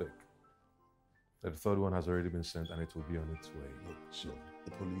traffic. The third one has already been sent and it will be on its way. Look,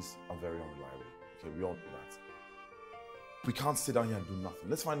 the police are very unreliable. Okay, we all know that. We can't sit down here and do nothing.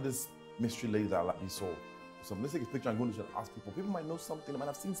 Let's find this mystery lady that we saw. So let's take a picture and go and ask people. People might know something. They might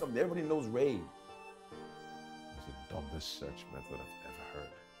have seen something. Everybody knows Ray. It's the dumbest search method I've ever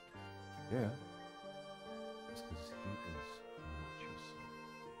heard. Yeah. It's because he is not your son.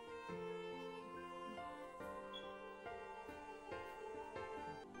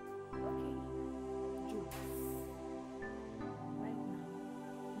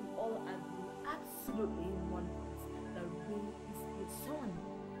 to know in one point that Ray is your son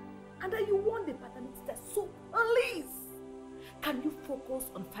and that you want the paternity test. So please, can you focus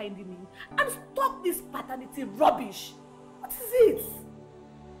on finding him and stop this paternity rubbish? What is it?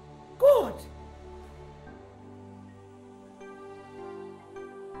 God!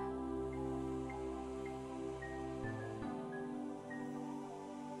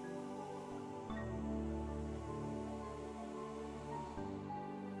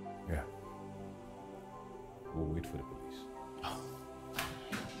 Yeah. We'll wait for the police.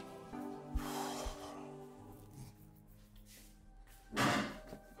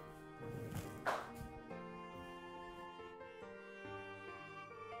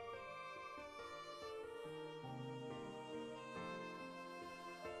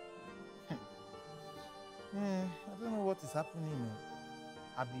 I don't know what is happening.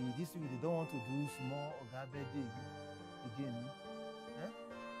 Abi, this week they don't want to do small Oga birthday again.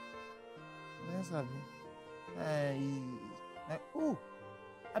 Yes, Abi. Oh,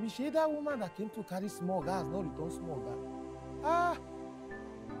 Abi, she that woman that came to carry small Oga has not returned small Oga. Ah,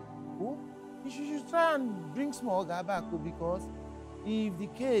 oh, you should try and bring small Oga back because if the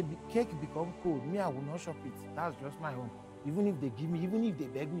cake become cold, me I will not shop it. That's just my own. Even if they give me, even if they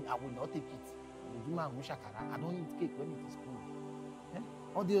beg me, I will not take it. I don't eat cake when it is cold.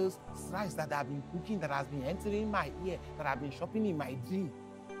 All those rice that I've been cooking, that has been entering my ear, that I've been shopping in my dream,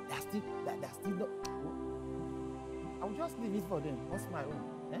 they're still not. I will just leave it for them. What's my own?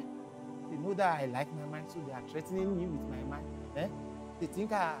 They know that I like my mind, so they are threatening me with my mind. They think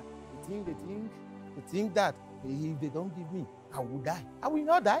that if they don't give me, I will die. I will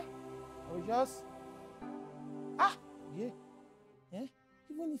not die. I will just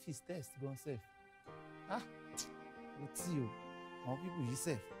even if it's test gone safe. Let's see you. More people you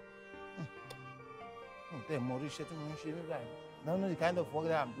safe. Don't know the kind of work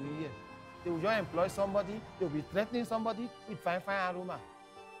that I'm doing here. They will just employ somebody, they will be threatening somebody with fine aroma.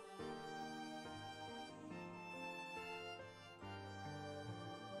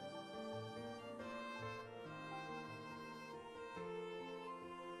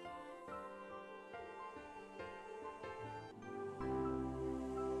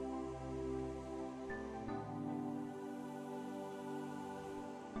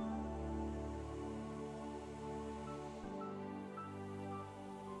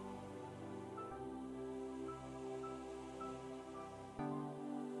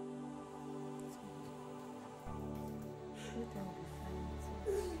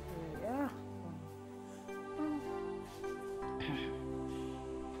 Yeah.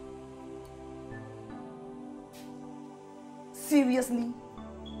 Seriously?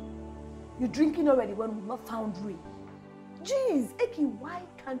 You're drinking already when we've not found Ray? Jeez, Eki, why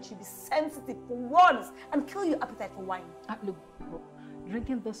can't you be sensitive for once and kill your appetite for wine? Look, bro,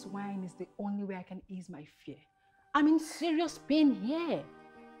 drinking this wine is the only way I can ease my fear. I'm in serious pain here.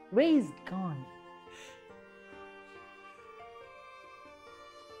 Ray is gone.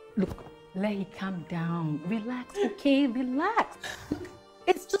 Look, let him calm down. Relax, okay? Relax. Look,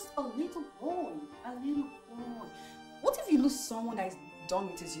 it's just a little boy. A little boy. What if you lose someone that is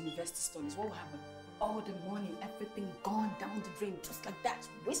done with his university studies? What will happen? All the money, everything gone down the drain just like that.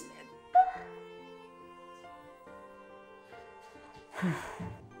 Wasted.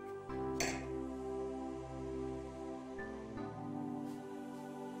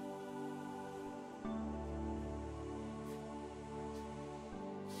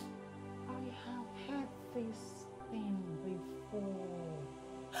 This thing before.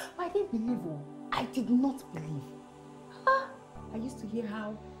 I didn't believe. I did not believe. I used to hear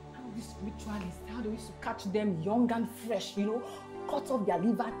how these ritualists, how they used to catch them young and fresh, you know, cut off their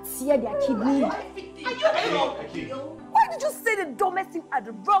liver, tear their kidney. Why did you say the dumbest thing at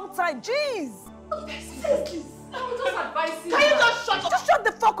the wrong time? Jeez! I was just advising. Can you just shut up? Just shut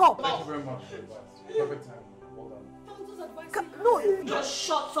the fuck up! Thank you very much for your advice. Perfect time. Well done. I was just advising. No, just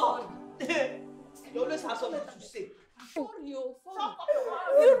shut up. You always have something to say. Sorry. You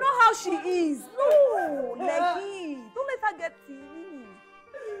know how she is. No, Leggy. Don't let her get to you.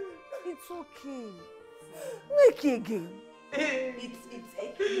 It's okay. Make it again. It's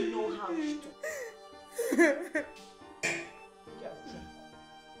Eki. You know how she do.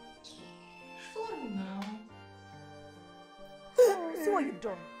 Sorry now. See what you've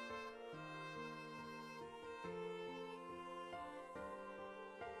done.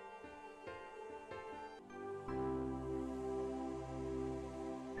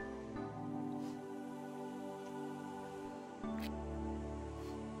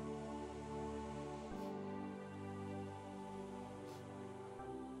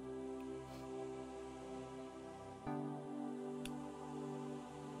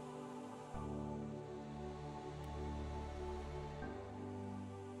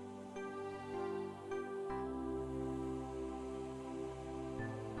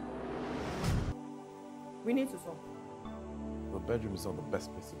 We need to talk. The bedroom is not the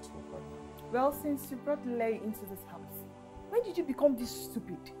best place to talk right now. Well, since you brought Lei into this house, when did you become this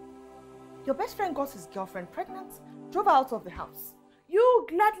stupid? Your best friend got his girlfriend pregnant, drove her out of the house. You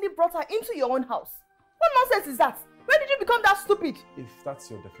gladly brought her into your own house. What nonsense is that? When did you become that stupid? If that's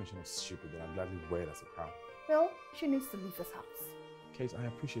your definition of stupid, then I'm gladly wear it as a crown. Well, she needs to leave this house. Kate, I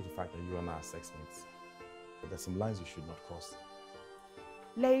appreciate the fact that you and I are sex mates, but there's some lines you should not cross.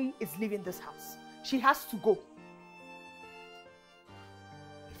 Lei is leaving this house. She has to go.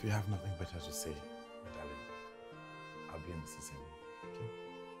 If you have nothing better to say, my darling, I'll be in the season. Okay?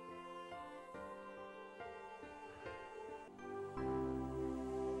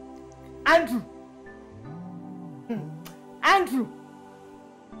 Andrew! Andrew!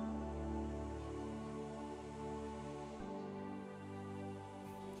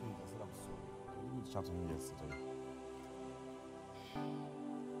 Kate, I said I'm sorry. You didn't chat to me yesterday.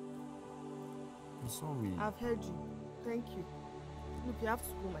 I'm sorry. I've heard you. Thank you. Look, you have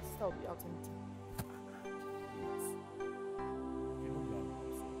to go. My sister will be out anytime.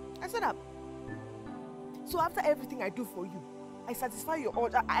 I said up. So after everything I do for you, I satisfy your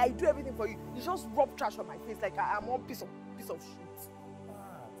order, I do everything for you. You just rub trash on my face like I'm one piece of shit.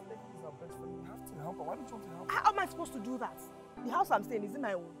 Today is our best friend. You have to help her. Why don't you want to help her? How am I supposed to do that? The house I'm staying is in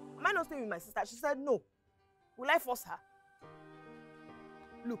my own. Am I not staying with my sister? She said no. Will I force her?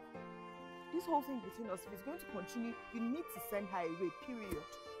 Look, this whole thing between us, if it's going to continue, you need to send her away, period.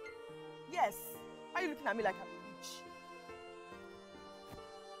 Yes. Why are you looking at me like I'm a bitch?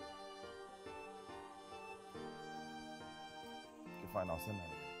 Okay, fine, I'll send her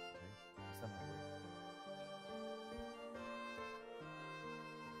away. Okay? I'll send her away.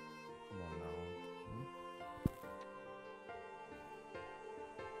 Come on now.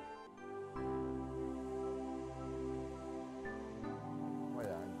 Why are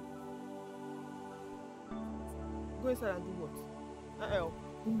you angry? Go inside and do what?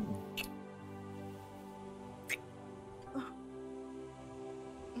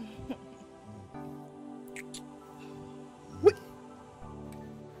 Wait.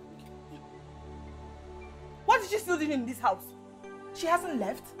 What is she still doing in this house? She hasn't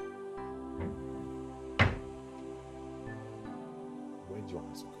left? Where do you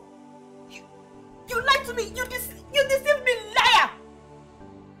want us to go? You lied to me! You deceived me, liar!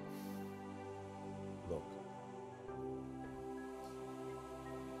 Look.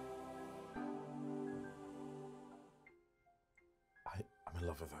 I'm in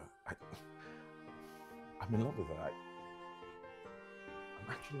love with her. I'm in love with her. I'm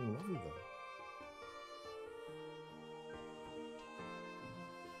actually in love with her.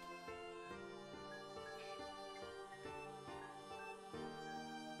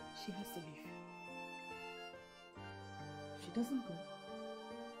 She has to leave. If she doesn't go,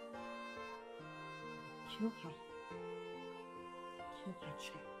 kill her. Kill her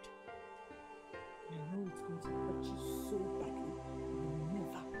child. And I know it's going to hurt you so badly, you will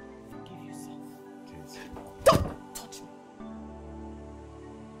never forgive yourself. Kate. Don't touch me!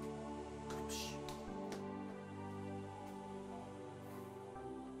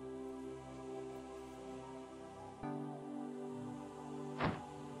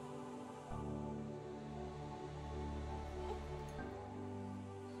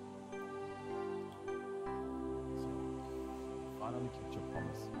 Finally kept your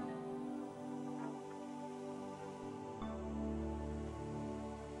promise.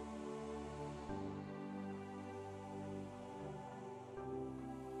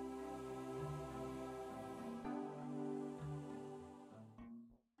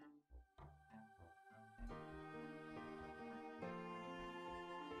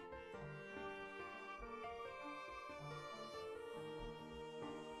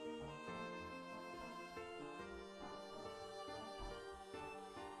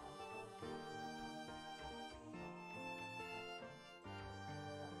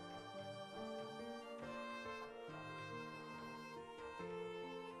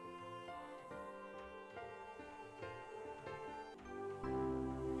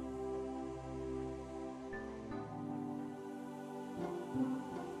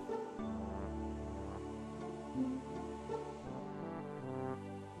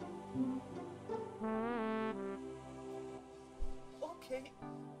 Okay.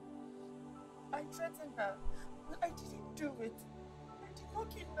 I threatened her, but I didn't do it. I did not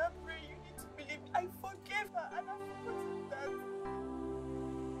kidnap her. You need to believe me. I forgave her and I've forgotten that.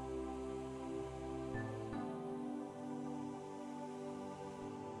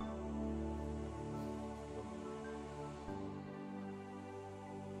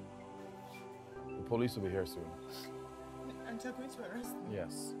 The police will be here soon. And you're going to arrest me?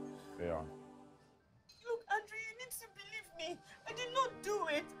 Yes, they are. Look, me. I did not do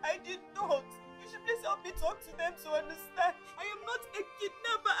it. I did not. You should please help me talk to them to understand. I am not a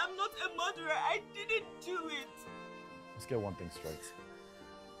kidnapper. I'm not a murderer. I didn't do it. Let's get one thing straight.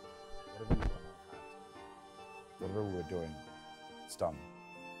 Whatever we were doing, it's done.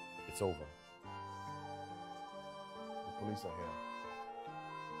 It's over. The police are here.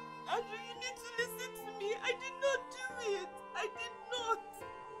 Andrew, you need to listen to me. I did not do it. I did not.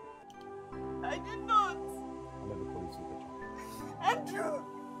 I did not. I'll let the police look at you. Andrew!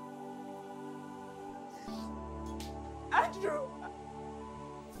 Andrew!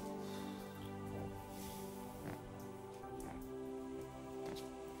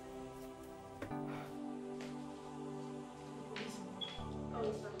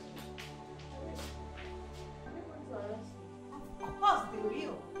 Of course they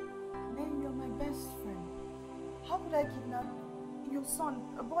will. Then you're my best friend. How could I kidnap your son,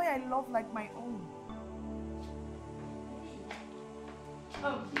 a boy I love like my own? We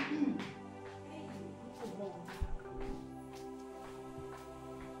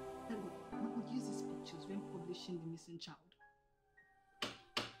could use these pictures when publishing the missing child.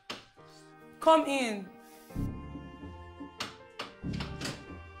 Come in.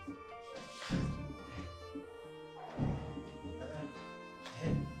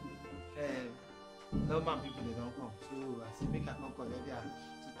 No man people they don't come. So I say make a come collect their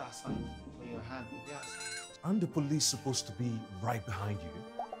 2,000 for your hand. Aren't the police supposed to be right behind you?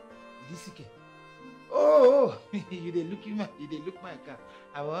 Lisike. Oh, you dey look my car.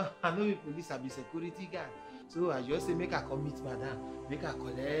 I know the police, I be security guard. So I just say make a come meet madam, make a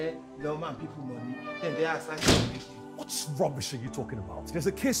collect lawman people money. Then they assign you. What rubbish are you talking about? There's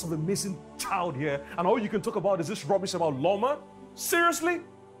a case of a missing child here, and all you can talk about is this rubbish about lawman? Seriously?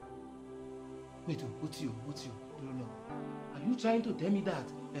 Wait, what you? No, no. Are you trying to tell me that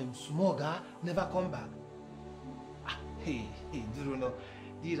small guy never come back? Hey, no.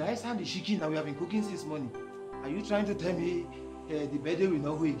 The rice and the chicken that we have been cooking since morning. Are you trying to tell me the birthday will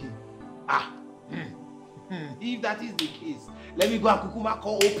not go again? If that is the case, let me go and Kukuma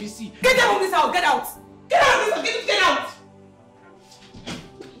call OPC. Get out of this house! Get out! Get out of this house! Get out!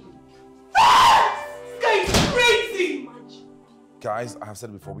 This guy is crazy! Guys, I have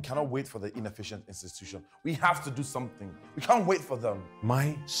said it before, we cannot wait for the inefficient institution. We have to do something. We can't wait for them.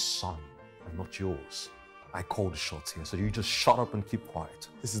 My son, and not yours. I called the shots here, so you just shut up and keep quiet.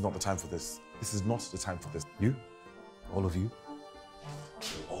 This is not the time for this. This is not the time for this. You? All of you?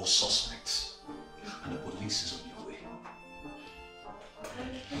 You're all suspects. And the police is on your way.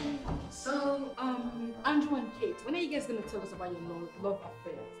 So, Andrew and Kate, when are you guys going to tell us about your love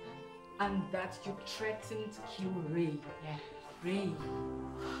affairs? And that you threatened to kill Ray? Yeah, Ray.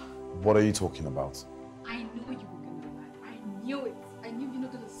 What are you talking about? I know you were going to lie. I knew it. I knew you're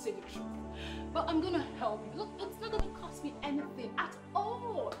not going to say the truth. But I'm going to help you. Look, it's not going to cost me anything at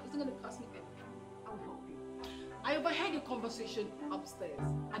all. It's not going to cost me anything. I'll help you. I overheard your conversation upstairs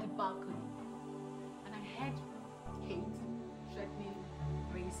at the balcony. And I heard Kate threatening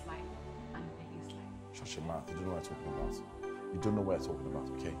Ray's life and Peggy's life. Shut your mouth. You don't know what I'm talking about. You don't know what I'm talking about,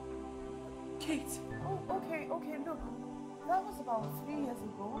 okay? Kate. Oh, okay, look. That was about 3 years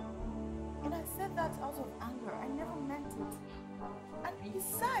ago. And I said that out of anger. I never meant it. And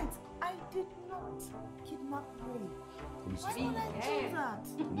besides, I did not kidnap Ray. Why would I do that?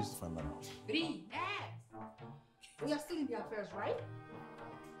 Police find that out. 3 years. We are still in the affairs, right?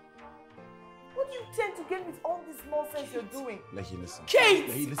 What do you tend to get with all this nonsense you're doing? Let he listen. Kate!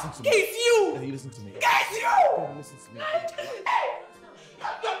 Let he listen to me. Kate, you! Let he listen to me. Kate, you! Let he listen to me. Hey!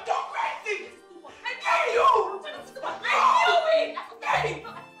 You're too crazy! I dare you! I knew it! Hey!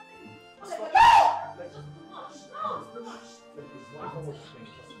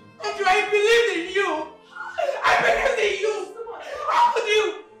 Andrew, I believed in you! I believed in you! How could you?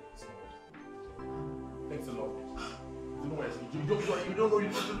 Thanks a lot. You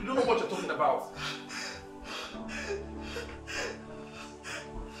don't know what you're talking about.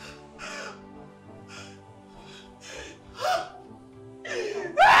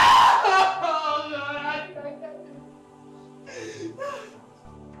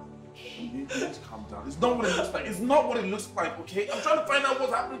 You need to calm down. It's not what it looks like. It's not what it looks like, okay? I'm trying to find out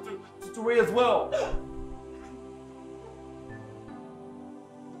what's happening to Ray as well.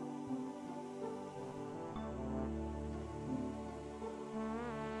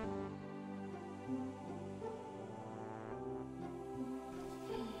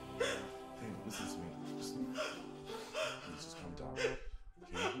 Listen to me. Just calm down. Okay?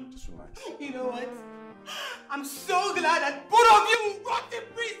 Just relax. You know what? I'm so glad that both of you will rot in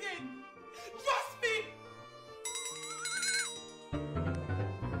prison! Trust me!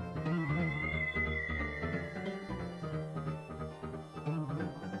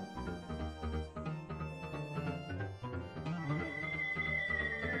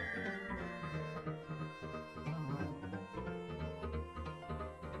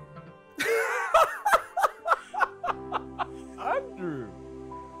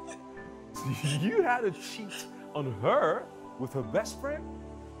 You had to cheat on her with her best friend?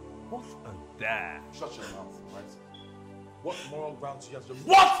 What a dad. Shut your mouth, right? What moral ground do you have to judge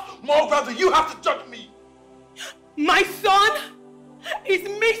me? What moral ground do you have to judge me? My son is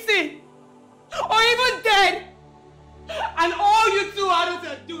missing or even dead. And all you two adults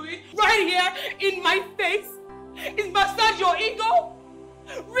are doing right here in my face is massage your ego?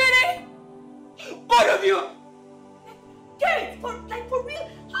 Really? Both of you? Kate, for real?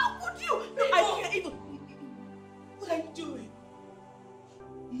 How could you? No, I can't even. What are you doing?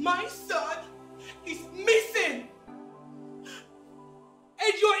 My son is missing.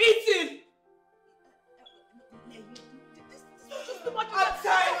 And you're eating. This is just too much. I'm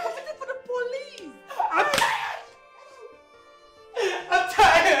tired. I'm waiting for the police. I'm tired. I'm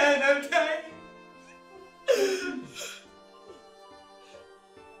tired. I'm tired.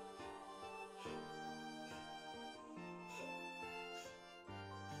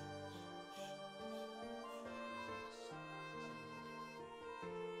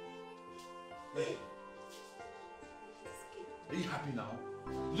 Are you happy now?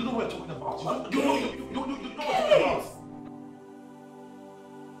 You know what you're talking about. You know what you're talking about.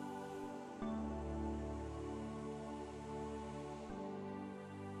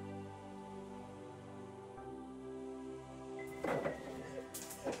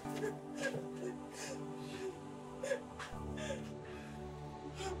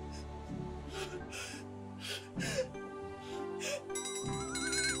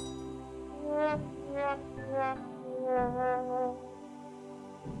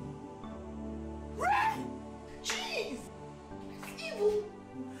 Ray! Jeez! It's evil!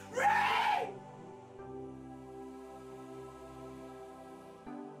 Ray!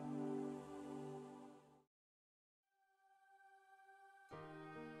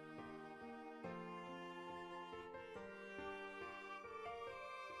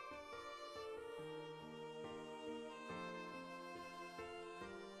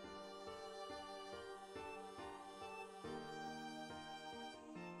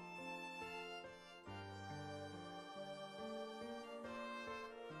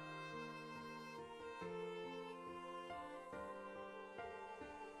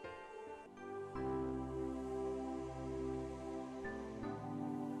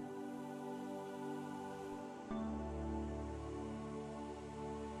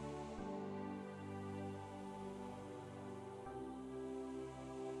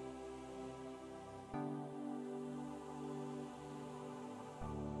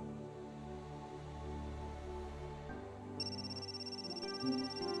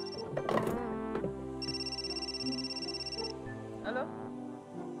 Hello?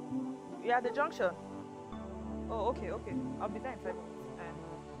 You're at the junction? Oh, okay. I'll be there in 5 minutes.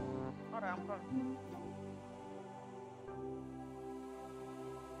 Alright, I'm coming.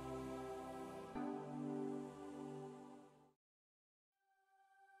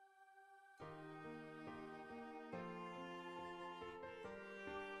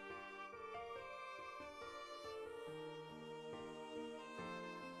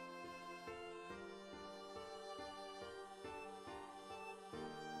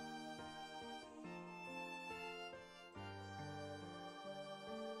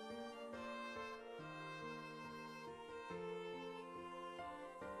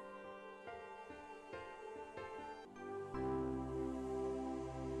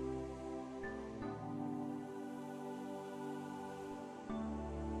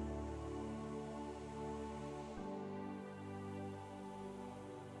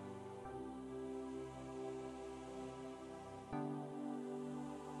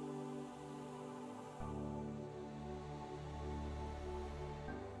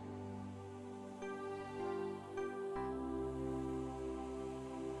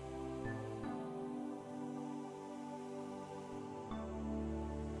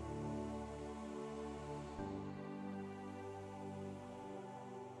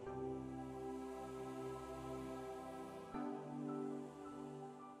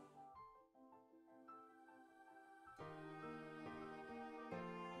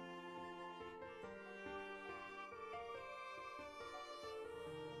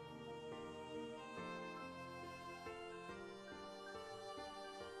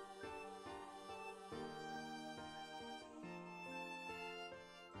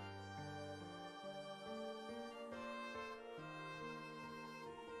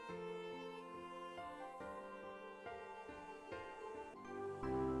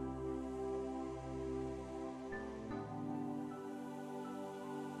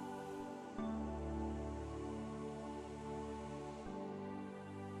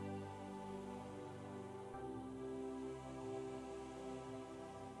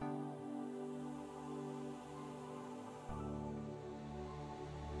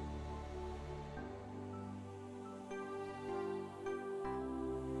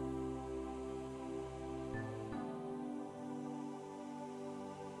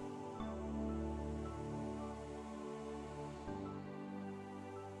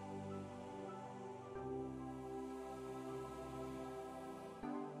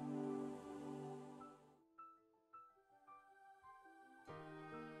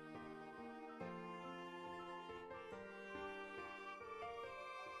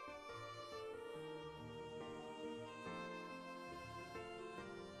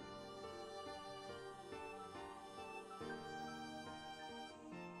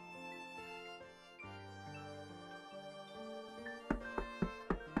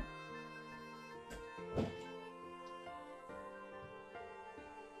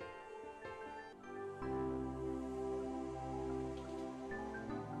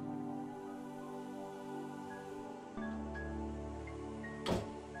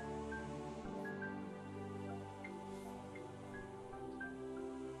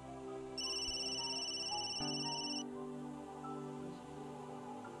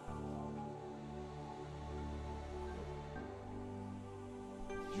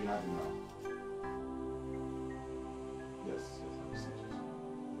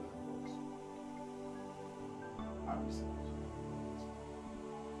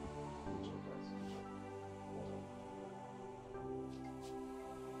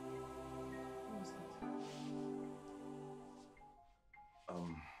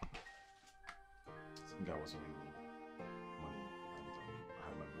 Some guy was owing me money, and I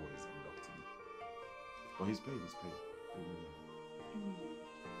had my boys abducted me. But he's paid.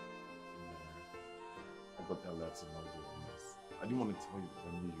 I got that letter and I was a mess. I didn't want to tell you because I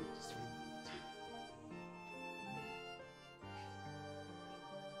knew you were just waiting for me too.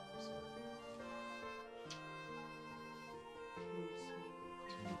 I'm sorry.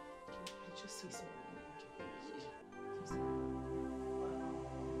 Just say something.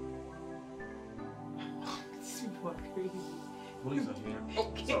 Super crazy. Police are here.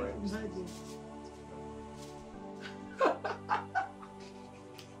 Okay. Sorry. Imagine.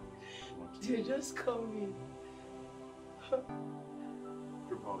 You just call me.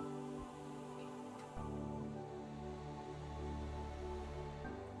 Your mom.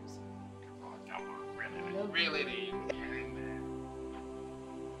 Really?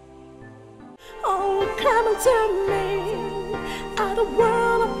 Oh, come and tell me, I don't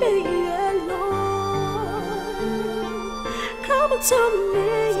wanna be alone. Come and tell me,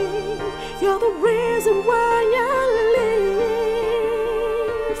 you're the reason why I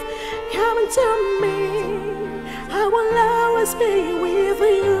live. Come and tell me, I will always be with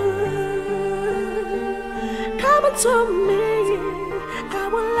you. Come and tell me, I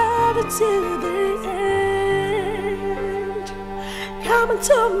will love you till the end. Come and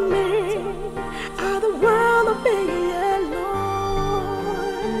tell me, I don't wanna be alone.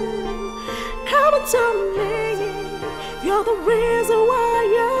 Come and tell me, you're the reason why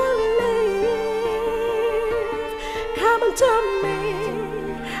I live. Come and tell me,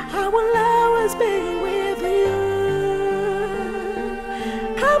 I will always be with you.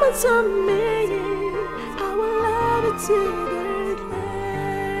 Come and tell me, I will love you till the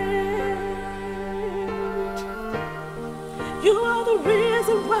end. You are the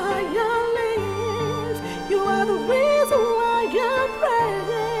reason why I live. You are the reason.